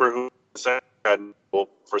caregiver who had no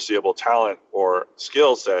foreseeable talent or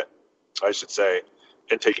skill set, I should say,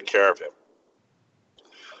 in taking care of him.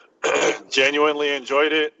 Genuinely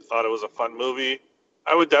enjoyed it. Thought it was a fun movie.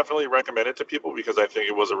 I would definitely recommend it to people because I think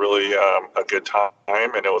it was a really a good time,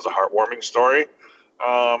 and it was a heartwarming story.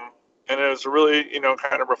 And it was really,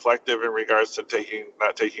 kind of reflective in regards to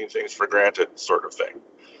not taking things for granted sort of thing.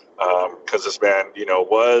 Because this man,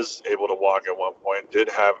 was able to walk at one point, did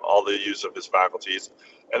have all the use of his faculties,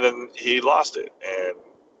 and then he lost it. And,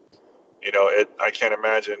 I can't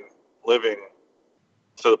imagine living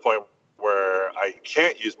to the point where I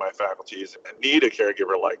can't use my faculties and need a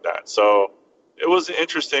caregiver like that. So it was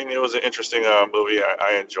interesting. It was an interesting movie.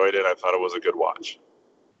 I enjoyed it. I thought it was a good watch.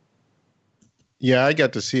 Yeah, I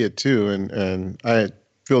got to see it too, and I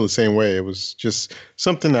feel the same way. It was just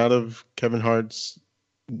something out of Kevin Hart's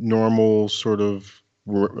normal sort of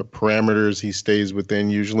parameters he stays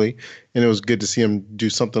within usually, and it was good to see him do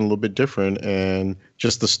something a little bit different. And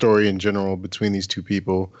just the story in general between these two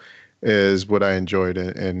people is what I enjoyed,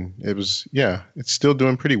 and it was it's still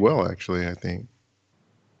doing pretty well actually, I think.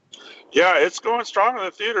 Yeah, it's going strong in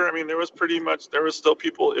the theater. I mean, there was still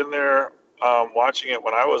people in there watching it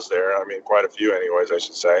when I was there. I mean, quite a few anyways, I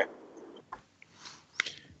should say.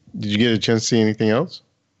 Did you get a chance to see anything else?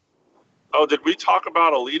 Oh, did we talk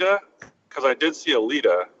about Alita? Because I did see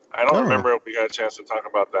Alita. I don't remember if we got a chance to talk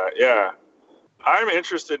about that. Yeah. I'm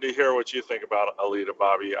interested to hear what you think about Alita,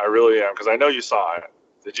 Bobby. I really am, because I know you saw it.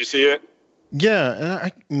 Did you see it?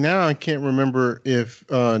 Yeah, and I can't remember if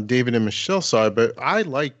David and Michelle saw it, but I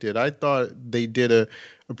liked it. I thought they did a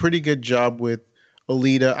pretty good job with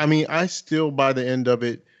Alita. I mean, I still, by the end of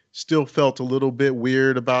it, still felt a little bit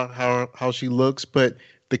weird about how she looks, but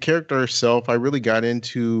the character herself, I really got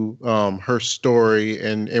into her story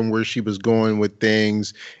and where she was going with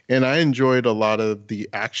things. And I enjoyed a lot of the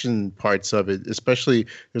action parts of it, especially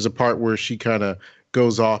there's a part where she kind of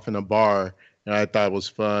goes off in a bar, and I thought it was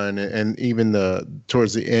fun. And even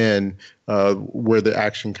towards the end, where the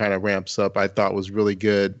action kind of ramps up, I thought was really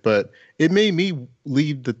good. But it made me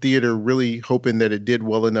leave the theater really hoping that it did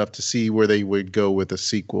well enough to see where they would go with a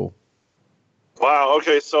sequel. Wow.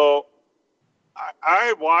 Okay. So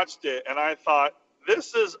I watched it and I thought,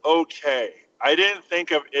 this is okay. I didn't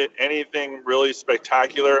think of it anything really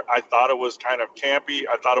spectacular. I thought it was kind of campy.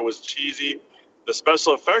 I thought it was cheesy. The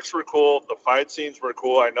special effects were cool. The fight scenes were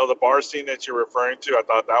cool. I know the bar scene that you're referring to, I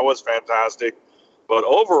thought that was fantastic. But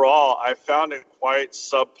overall, I found it quite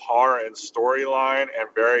subpar in storyline and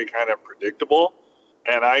very kind of predictable.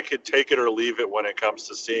 And I could take it or leave it when it comes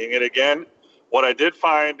to seeing it again. What I did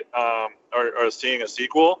find, or seeing a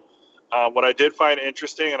sequel, what I did find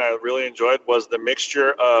interesting and I really enjoyed was the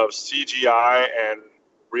mixture of CGI and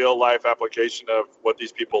real life application of what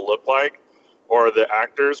these people look like, or the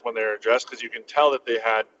actors when they're dressed, because you can tell that they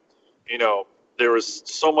had, there was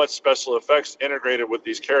so much special effects integrated with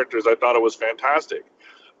these characters. I thought it was fantastic.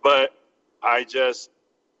 But I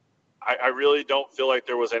really don't feel like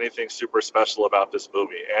there was anything super special about this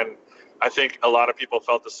movie. And I think a lot of people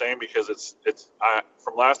felt the same because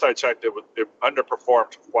from last I checked, it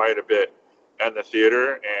underperformed quite a bit in the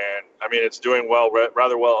theater. And I mean, it's doing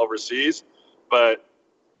rather well overseas, but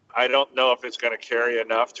I don't know if it's going to carry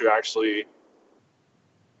enough to actually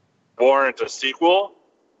warrant a sequel,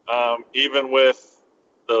 even with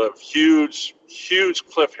the huge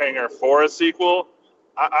cliffhanger for a sequel.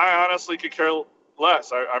 I honestly could care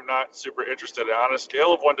less. I'm not super interested. On a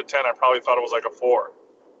scale of 1 to 10, I probably thought it was like a 4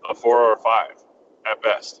 or a 5 at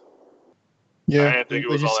best. Yeah, I didn't think it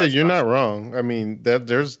was like you all said, that you're special. not wrong. I mean,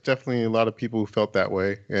 there's definitely a lot of people who felt that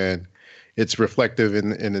way, and it's reflective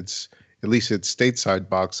in its at least its stateside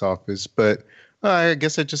box office. But I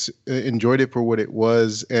guess I just enjoyed it for what it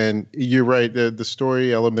was. And you're right, the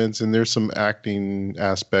story elements and there's some acting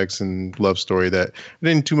aspects and love story that I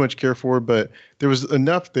didn't too much care for, but there was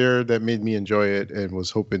enough there that made me enjoy it and was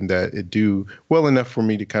hoping that it do well enough for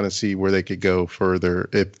me to kind of see where they could go further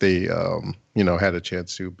if they had a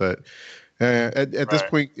chance to. But at this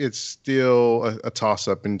point, it's still a toss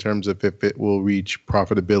up in terms of if it will reach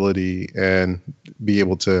profitability and be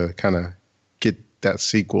able to kind of get that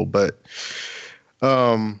sequel. But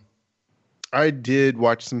I did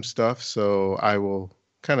watch some stuff, so I will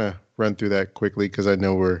kind of run through that quickly because I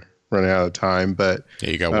know we're running out of time. But Yeah,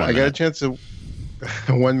 you got 1 I minute. got a chance to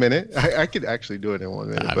 1 minute. I could actually do it in 1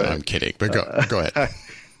 minute. I'm kidding, but go ahead.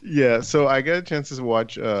 Yeah, so I got a chance to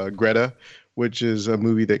watch Greta, which is a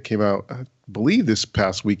movie that came out, I believe, this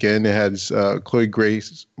past weekend. It has Chloe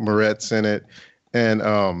Grace Moretz in it, and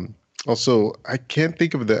also I can't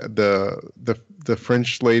think of the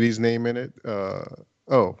French lady's name in it.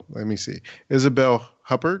 Let me see, Isabelle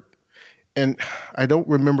Huppert, and I don't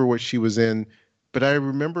remember what she was in, but I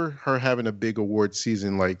remember her having a big award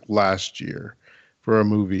season like last year for a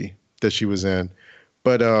movie that she was in.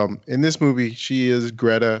 But in this movie, she is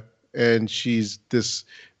Greta, and she's this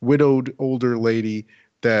widowed older lady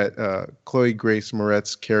that Chloe Grace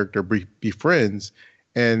Moretz's character befriends,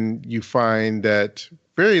 and you find that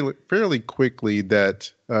fairly quickly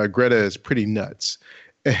that Greta is pretty nuts,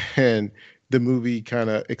 and the movie kind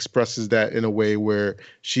of expresses that in a way where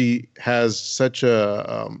she has such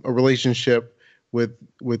a relationship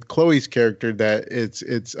with Chloe's character that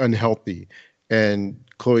it's unhealthy, and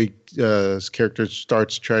Chloe's character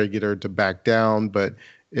starts trying to get her to back down, but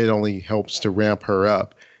it only helps to ramp her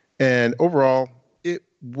up. And overall, it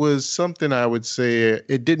was something I would say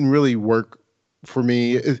it didn't really work for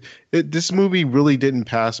me. This movie really didn't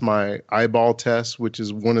pass my eyeball test, which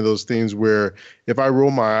is one of those things where if I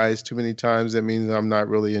roll my eyes too many times, that means I'm not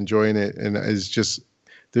really enjoying it. And it's just,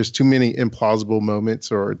 there's too many implausible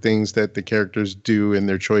moments or things that the characters do and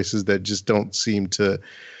their choices that just don't seem to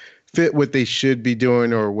fit what they should be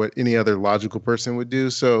doing or what any other logical person would do.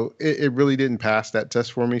 So it really didn't pass that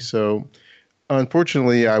test for me. So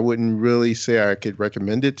unfortunately, I wouldn't really say I could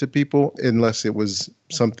recommend it to people unless it was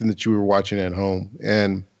something that you were watching at home.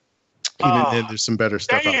 And even then, there's some better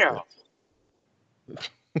stuff out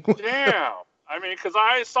there. Damn. I mean, because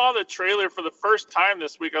I saw the trailer for the first time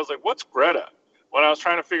this week. I was like, what's Greta? When I was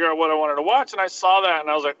trying to figure out what I wanted to watch. And I saw that and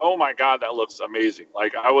I was like, oh my God, that looks amazing.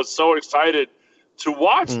 Like, I was so excited to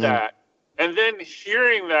watch that. And then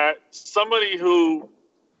hearing that somebody who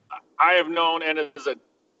I have known and is a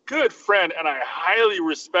good friend, and I highly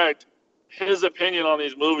respect his opinion on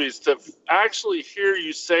these movies, to actually hear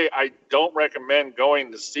you say, I don't recommend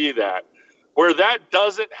going to see that, where that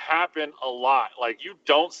doesn't happen a lot. Like, you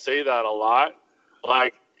don't say that a lot,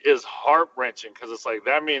 like, is heart-wrenching, because it's like,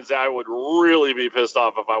 that means I would really be pissed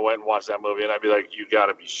off if I went and watched that movie, and I'd be like, you got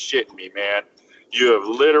to be shitting me, man. You have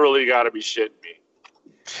literally got to be shitting me.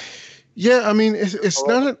 Yeah, I mean, it's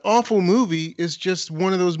not an awful movie. It's just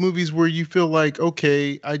one of those movies where you feel like,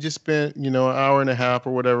 okay, I just spent, an hour and a half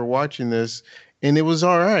or whatever watching this, and it was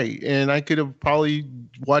all right. And I could have probably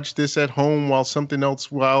watched this at home while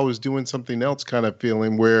I was doing something else, kind of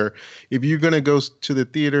feeling, where if you're going to go to the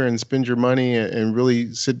theater and spend your money and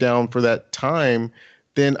really sit down for that time,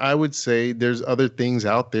 then I would say there's other things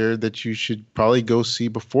out there that you should probably go see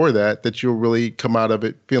before that you'll really come out of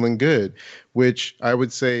it feeling good, which I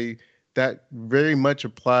would say that very much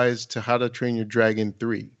applies to How to Train Your Dragon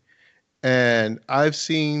 3. And I've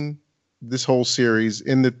seen this whole series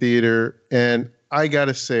in the theater, and I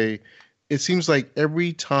gotta say, it seems like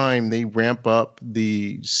every time they ramp up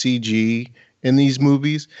the CG in these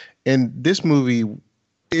movies, and this movie,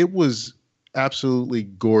 it was absolutely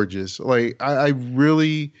gorgeous. Like, I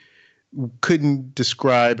really couldn't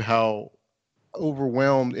describe how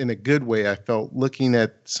overwhelmed in a good way I felt looking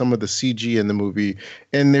at some of the CG in the movie.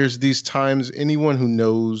 And there's these times, anyone who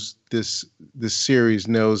knows this series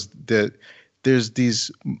knows that there's these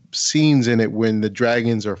scenes in it when the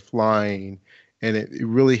dragons are flying, and it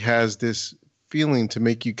really has this feeling to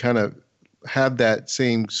make you kind of have that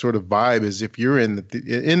same sort of vibe as if you're in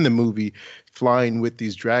the movie flying with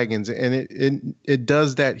these dragons. And it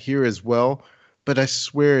does that here as well. But I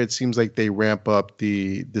swear it seems like they ramp up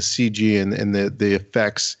the CG and the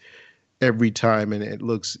effects every time, and it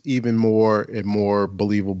looks even more and more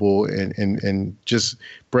believable and just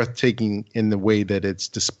breathtaking in the way that it's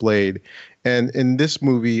displayed. And in this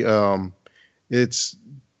movie, it's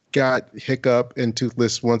got Hiccup and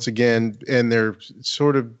Toothless once again, and they're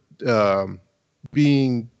sort of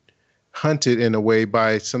being hunted in a way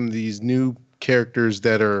by some of these new characters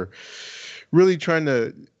that are really trying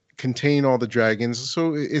to contain all the dragons.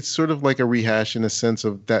 So it's sort of like a rehash in a sense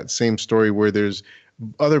of that same story where there's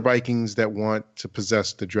other Vikings that want to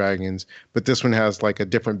possess the dragons, but this one has like a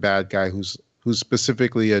different bad guy who's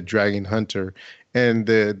specifically a dragon hunter. And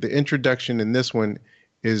the introduction in this one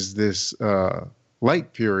is this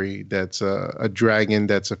Light Fury that's a dragon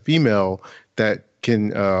that's a female that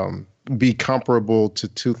can be comparable to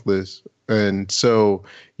Toothless. And so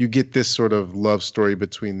you get this sort of love story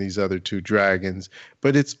between these other two dragons,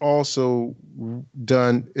 but it's also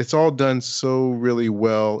it's all done so really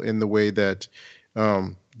well in the way that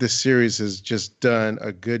this series has just done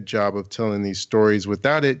a good job of telling these stories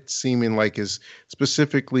without it seeming like it's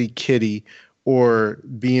specifically kiddie or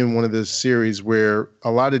being one of those series where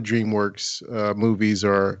a lot of DreamWorks movies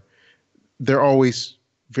they're always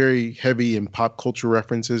very heavy in pop culture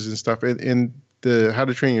references and stuff. And the How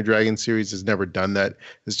to Train Your Dragon series has never done that.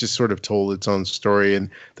 It's just sort of told its own story, and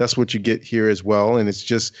that's what you get here as well. And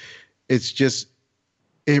it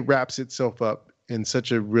wraps itself up in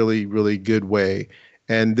such a really, really good way.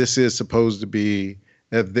 And this is supposed to be,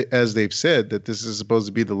 as they've said, that this is supposed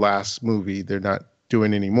to be the last movie. They're not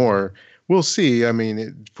doing any more. We'll see. I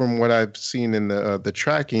mean, from what I've seen in the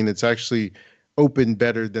tracking, it's actually opened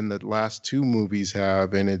better than the last two movies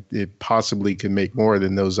have, and it possibly can make more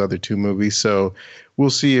than those other two movies. So we'll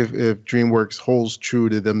see if DreamWorks holds true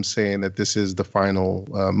to them saying that this is the final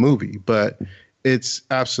movie. But it's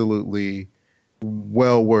absolutely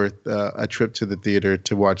well worth a trip to the theater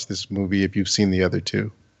to watch this movie if you've seen the other two.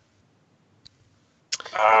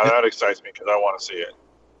 That excites me because I want to see it.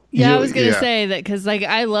 Yeah, I was gonna say that because like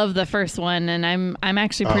I love the first one, and I'm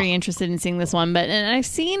actually pretty interested in seeing this one. But I've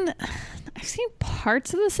seen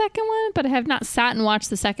parts of the second one, but I have not sat and watched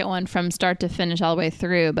the second one from start to finish all the way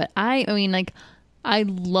through. But I mean, like, I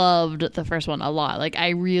loved the first one a lot. Like,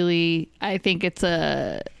 I think it's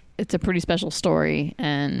a pretty special story,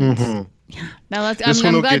 and yeah. Now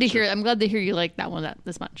I'm glad to hear. I'm glad to hear you like that one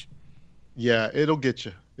this much. Yeah, it'll get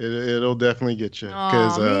you. It'll definitely get you.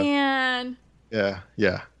 Oh man. Yeah.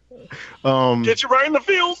 Get you right in the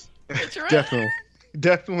feels.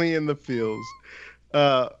 Definitely in the feels.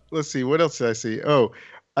 Let's see. What else did I see? Oh,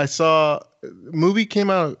 I saw a movie came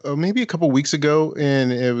out maybe a couple weeks ago,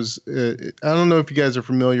 and it was, I don't know if you guys are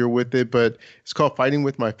familiar with it, but it's called Fighting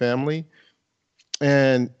with My Family.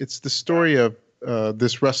 And it's the story of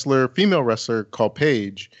this female wrestler called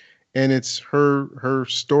Paige. And it's her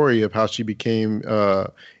story of how she became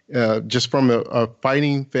just from a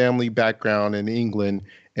fighting family background in England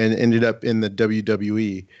and ended up in the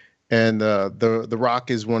WWE. And the Rock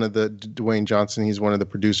is one of Dwayne Johnson. He's one of the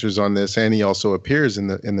producers on this, and he also appears in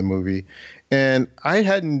the movie. And I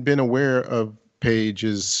hadn't been aware of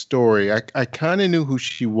Paige's story. I kind of knew who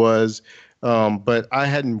she was, but I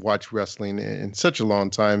hadn't watched wrestling in such a long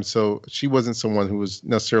time, so she wasn't someone who was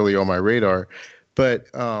necessarily on my radar. But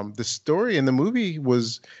the story in the movie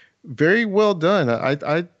was very well done.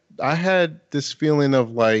 I had this feeling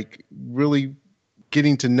of like really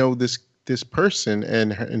getting to know this person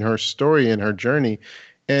and her story and her journey.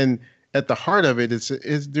 And at the heart of it,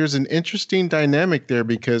 there's an interesting dynamic there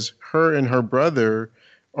because her and her brother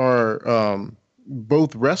are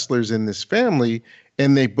both wrestlers in this family,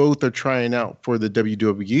 and they both are trying out for the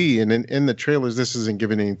WWE. And in the trailers, this isn't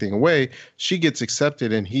giving anything away. She gets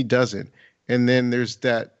accepted and he doesn't. And then there's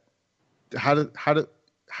that, how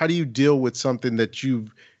do you deal with something that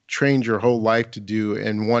you've trained your whole life to do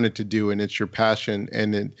and wanted to do, and it's your passion,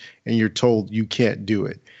 and you're told you can't do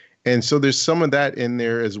it. And so there's some of that in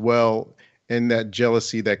there as well, and that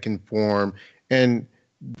jealousy that can form, and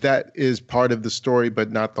that is part of the story,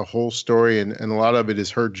 but not the whole story. And a lot of it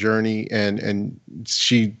is her journey, and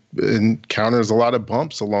she encounters a lot of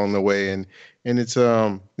bumps along the way, and it's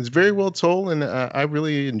very well told, and I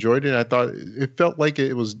really enjoyed it. I thought it felt like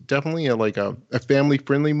it was definitely a family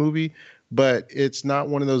friendly movie. But it's not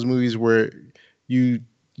one of those movies where you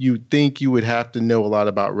think you would have to know a lot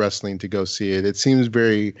about wrestling to go see it. It seems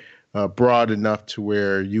very broad enough to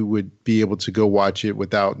where you would be able to go watch it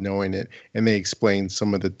without knowing it. And they explain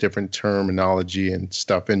some of the different terminology and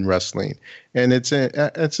stuff in wrestling. And it's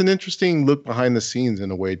an interesting look behind the scenes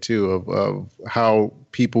in a way too of how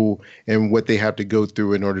people and what they have to go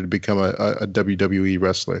through in order to become a WWE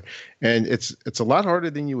wrestler. And it's a lot harder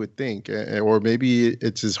than you would think, or maybe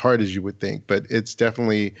it's as hard as you would think, but it's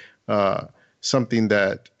definitely something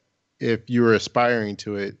that if you're aspiring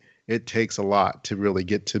to it, it takes a lot to really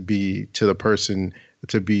get to the person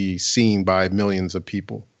to be seen by millions of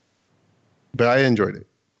people. But I enjoyed it.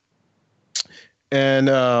 And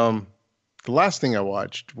the last thing I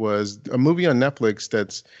watched was a movie on Netflix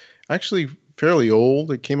that's actually fairly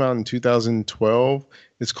old. It came out in 2012.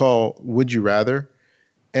 It's called Would You Rather?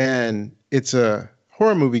 And it's a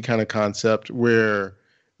horror movie kind of concept where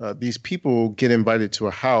these people get invited to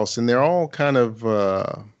a house and they're all kind of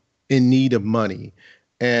in need of money.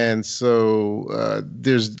 And so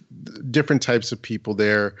there's different types of people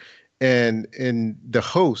there. And the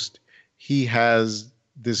host, he has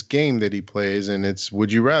this game that he plays, and it's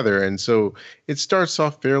Would You Rather. And so it starts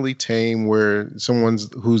off fairly tame, where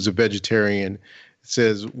who's a vegetarian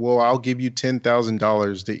says, well, I'll give you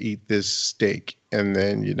 $10,000 to eat this steak. And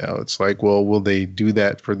then, it's like, well, will they do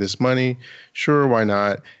that for this money? Sure, why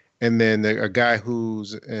not? And then a guy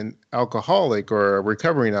who's an alcoholic or a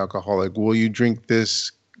recovering alcoholic, will you drink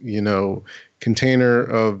this, container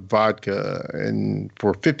of vodka and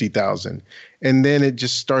for $50,000? And then it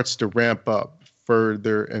just starts to ramp up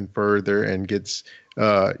further and further and gets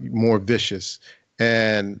more vicious.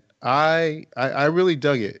 And I really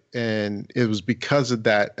dug it. And it was because of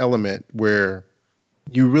that element where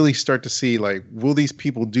you really start to see, like, will these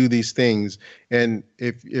people do these things? And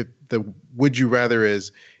if the would you rather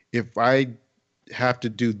is, if I have to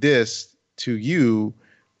do this to you,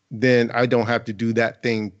 then I don't have to do that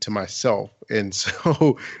thing to myself. And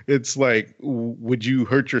so it's like, would you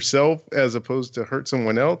hurt yourself as opposed to hurt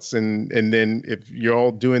someone else? And then if you're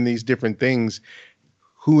all doing these different things,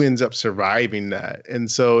 who ends up surviving that?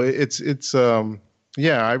 And so it's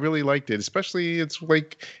I really liked it. Especially it's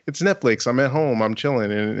Netflix. I'm at home, I'm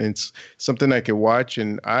chilling, and it's something I could watch.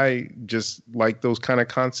 And I just like those kind of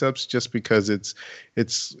concepts just because it's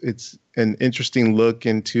an interesting look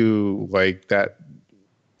into like that.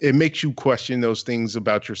 It makes you question those things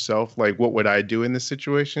about yourself. Like, what would I do in this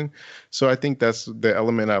situation? So I think that's the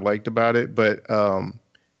element I liked about it. But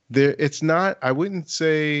it's not, I wouldn't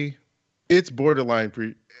say it's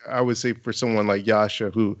borderline I would say for someone like Yasha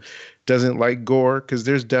who doesn't like gore, because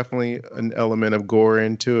there's definitely an element of gore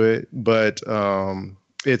into it, but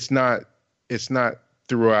it's not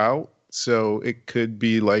throughout. So it could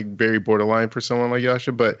be like very borderline for someone like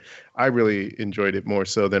Yasha, but I really enjoyed it more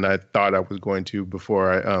so than I thought I was going to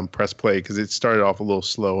before I pressed play, because it started off a little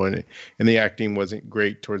slow and the acting wasn't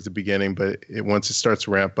great towards the beginning, but once it starts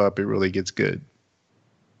to ramp up, it really gets good.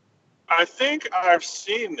 I think I've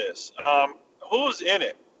seen this. Who's in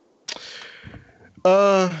it?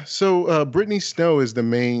 So Brittany Snow is the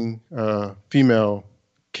main female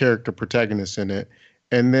character protagonist in it,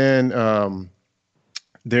 and then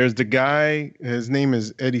there's the guy. His name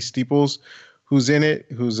is Eddie Steeples, who's in it.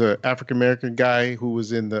 Who's an African American guy who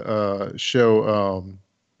was in the show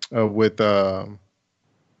with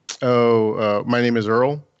My Name Is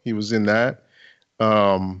Earl. He was in that.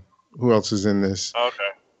 Who else is in this? Okay.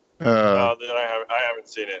 Then I haven't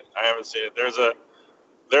seen it.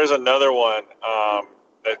 There's another one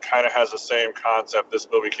that kind of has the same concept. This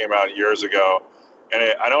movie came out years ago, and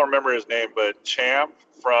I don't remember his name, but Champ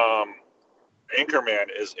from Anchorman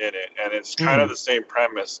is in it, and it's kind of the same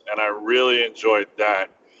premise, and I really enjoyed that.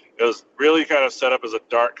 It was really kind of set up as a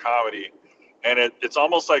dark comedy, and it's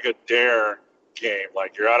almost like a dare game.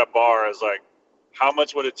 Like, you're at a bar, it's like, how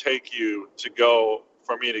much would it take you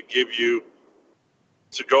for me to give you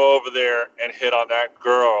to go over there and hit on that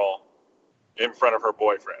girl in front of her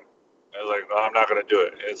boyfriend? I was like, no, I'm not going to do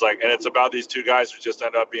it. It's like, and it's about these two guys who just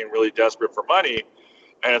end up being really desperate for money.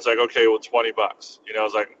 And it's like, okay, well, $20.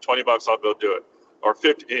 It's like $20, I'll go do it. Or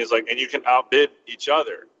 50. And it's like, and you can outbid each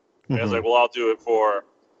other. And it's like, well, I'll do it for,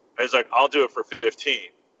 and it's like, I'll do it for 15.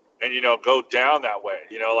 And, go down that way,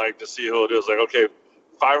 like to see who it'll do. It's like, okay,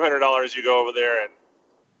 $500, you go over there and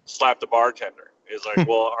slap the bartender. It's like,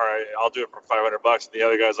 well, all right, I'll do it for $500. And the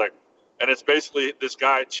other guy's like, and it's basically this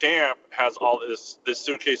guy, Champ, has all this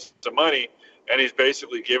suitcase of money, and he's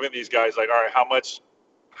basically giving these guys like, all right, how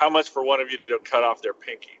much for one of you to cut off their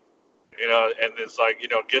pinky? And it's like,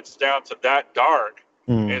 gets down to that dark.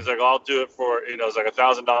 And it's like, I'll do it for, it's like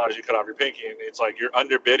 $1,000 you cut off your pinky. And it's like, you're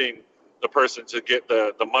underbidding the person to get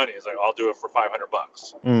the money. It's like, I'll do it for $500.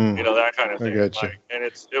 That kind of thing. I gotcha. And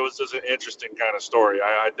it was just an interesting kind of story.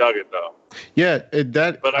 I dug it though. Yeah.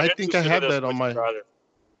 But I think I have that on my,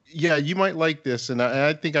 yeah, you might like this. And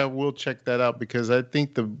I think I will check that out, because I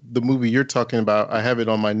think the movie you're talking about, I have it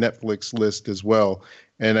on my Netflix list as well.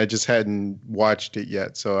 And I just hadn't watched it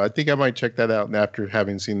yet. So I think I might check that out after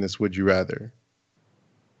having seen this Would You Rather.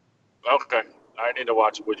 Okay. I need to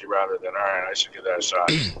watch Would You Rather then. All right, I should give that a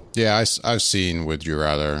shot. Yeah, I've seen Would You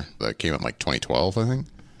Rather. That came out in like 2012, I think.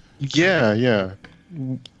 Yeah.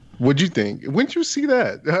 What'd you think? When did you see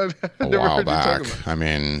that? A while back. I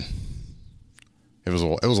mean, It was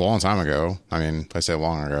a long time ago. I mean, if I say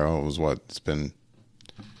long ago, it was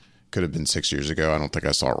could have been 6 years ago. I don't think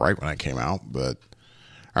I saw it right when it came out, but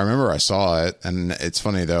I remember I saw it. And it's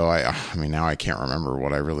funny though. I mean, now I can't remember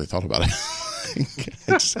what I really thought about it.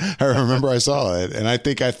 I remember I saw it, and I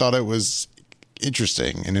think I thought it was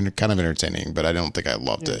interesting and kind of entertaining, but I don't think I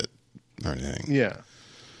loved it or anything. Yeah,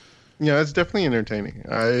 it's definitely entertaining.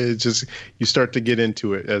 It's just you start to get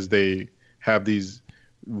into it as they have these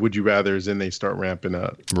would you rathers and they start ramping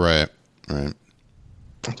up. Right. I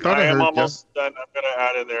am almost done. I'm going to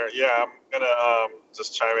add in there. Yeah, I'm going to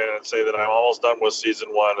just chime in and say that I'm almost done with season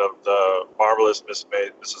 1 of the Marvelous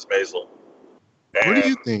Mrs. Maisel. What do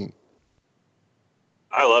you think?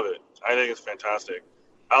 I love it. I think it's fantastic.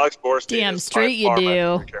 Alex Borstein. Damn is straight by far you do.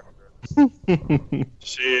 my favorite character.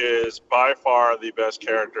 She is by far the best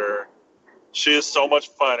character. She is so much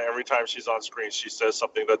fun every time she's on screen. She says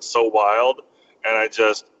something that's so wild, and I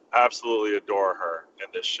just absolutely adore her in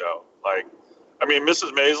this show. Like, I mean,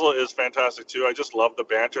 Mrs. Maisel is fantastic too. I just love the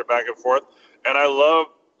banter back and forth, and I love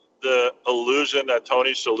the illusion that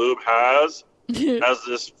Tony Shalhoub has as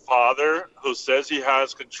this father who says he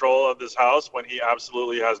has control of this house when he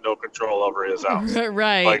absolutely has no control over his house.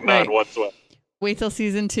 Right. Like none whatsoever. Wait till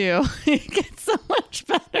season 2. It gets so much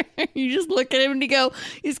better. You just look at him and you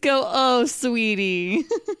just go, oh, sweetie.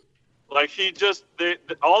 Like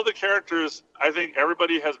all the characters, I think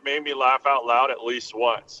everybody has made me laugh out loud at least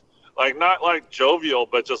once. Like not like jovial,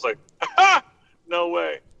 but just like, no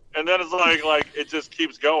way. And then it's like it just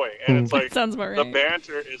keeps going. And it's like sounds about right. The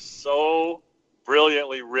banter is so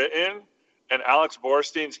brilliantly written, and Alex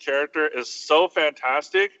Borstein's character is so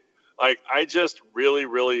fantastic. Like, I just really,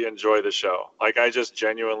 really enjoy the show. Like, I just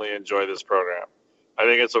genuinely enjoy this program. I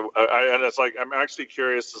think it's like, I'm actually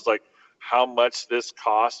curious as like how much this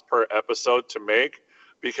costs per episode to make,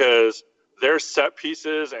 because their set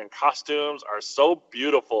pieces and costumes are so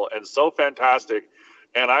beautiful and so fantastic.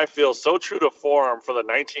 And I feel so true to form for the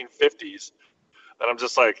 1950s that I'm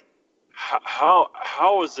just like,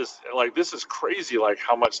 how is this? Like, this is crazy, like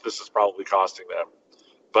how much this is probably costing them.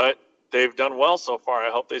 But they've done well so far.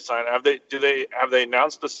 I hope they sign. Have they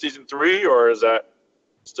announced the season 3, or is that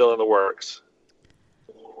still in the works?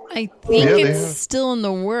 I think it's still in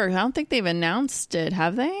the works. I don't think they've announced it,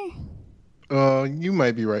 have they? You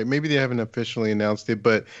might be right. Maybe they haven't officially announced it,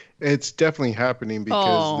 but it's definitely happening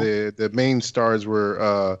because the main stars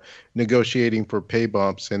were negotiating for pay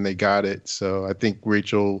bumps, and they got it. So I think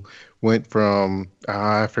Rachel went from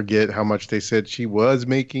I forget how much they said she was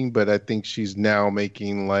making, but I think she's now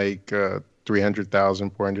making like $300,000,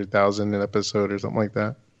 $400,000 an episode or something like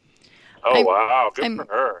that. Oh, wow. Good for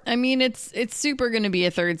her. I mean, it's super going to be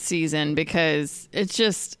a 3rd season because it's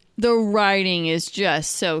just the writing is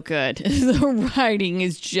just so good. The writing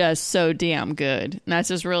is just so damn good. And that's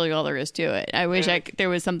just really all there is to it. I wish there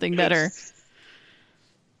was something better.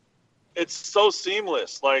 It's so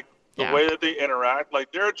seamless. Like, the way that they interact.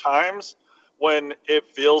 Like, there are times when it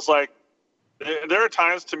feels like, there are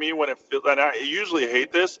times to me when it feels, and I usually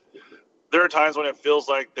hate this, there are times when it feels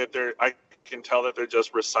like that I can tell that they're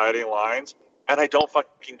just reciting lines, and I don't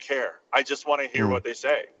fucking care. I just want to hear what they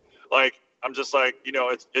say. Like, I'm just like,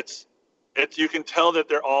 it's you can tell that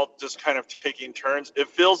they're all just kind of taking turns. It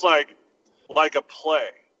feels like a play.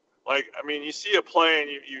 Like, I mean, you see a play and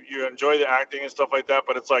you enjoy the acting and stuff like that,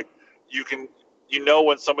 but it's like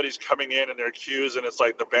when somebody's coming in and their cues, and it's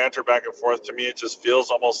like the banter back and forth. To me, it just feels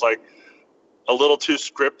almost like a little too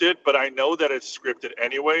scripted, but I know that it's scripted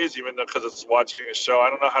anyways, even though, because it's watching a show. I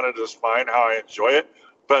don't know how to define how I enjoy it,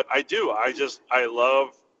 but I do. I love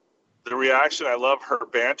the reaction. I love her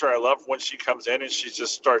banter. I love when she comes in and she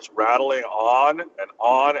just starts rattling on and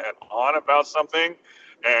on and on about something.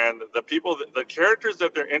 And the characters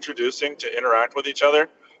that they're introducing to interact with each other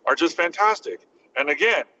are just fantastic. And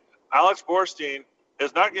again, Alex Borstein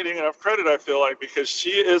is not getting enough credit, I feel like, because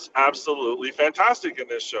she is absolutely fantastic in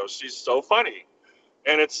this show. She's so funny,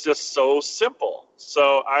 and it's just so simple.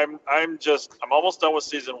 So I'm almost done with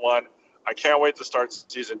season 1. I can't wait to start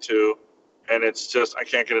season 2, and it's just, I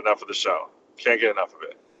can't get enough of the show. Can't get enough of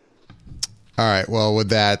it. All right. Well, with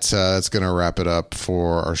that, that's going to wrap it up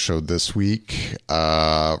for our show this week.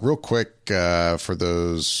 Real quick, for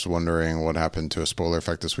those wondering what happened to a spoiler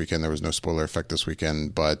effect this weekend, there was no spoiler effect this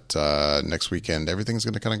weekend, but next weekend, everything's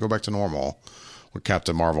going to kind of go back to normal with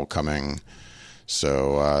Captain Marvel coming.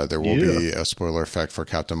 So there will be a spoiler effect for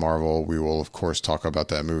Captain Marvel. We will, of course, talk about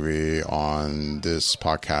that movie on this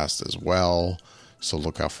podcast as well. So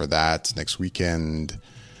look out for that next weekend.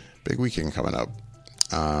 Big weekend coming up.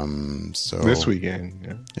 So this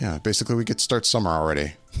weekend, yeah, basically we get to start summer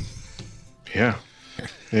already. Yeah.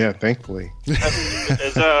 Yeah, thankfully.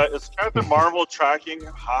 Is Captain Marvel tracking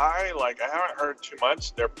high? Like, I haven't heard too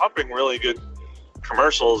much. They're pumping really good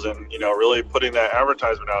commercials and, really putting that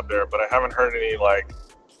advertisement out there, but I haven't heard any, like,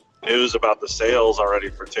 news about the sales already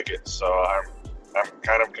for tickets. So I'm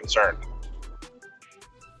kind of concerned.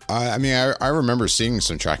 I remember seeing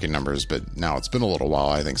some tracking numbers, but now it's been a little while,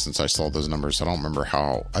 I think, since I saw those numbers. I don't remember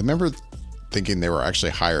how. I remember thinking they were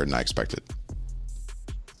actually higher than I expected.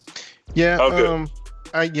 Yeah.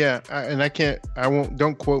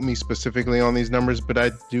 Don't quote me specifically on these numbers, but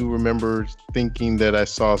I do remember thinking that I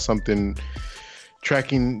saw something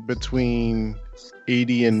tracking between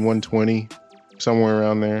 80 and 120, somewhere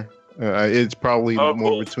around there. It's probably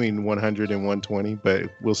more between 100 and 120, but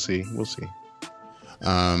we'll see.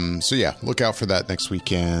 So yeah, look out for that next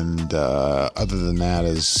weekend. Other than that,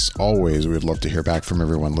 as always, we would love to hear back from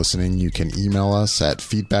everyone listening. You can email us at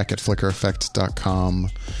feedback@flickereffect.com.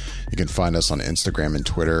 You can find us on Instagram and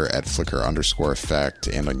Twitter at flicker_effect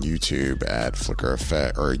and on YouTube at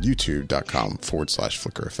flickereffect or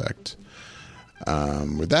youtube.com/flickereffect.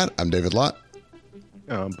 With that, I'm David Lott.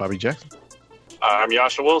 Bobby Jackson. I'm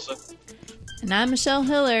Yasha Wilson. And I'm Michelle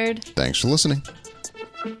Hillard. Thanks for listening.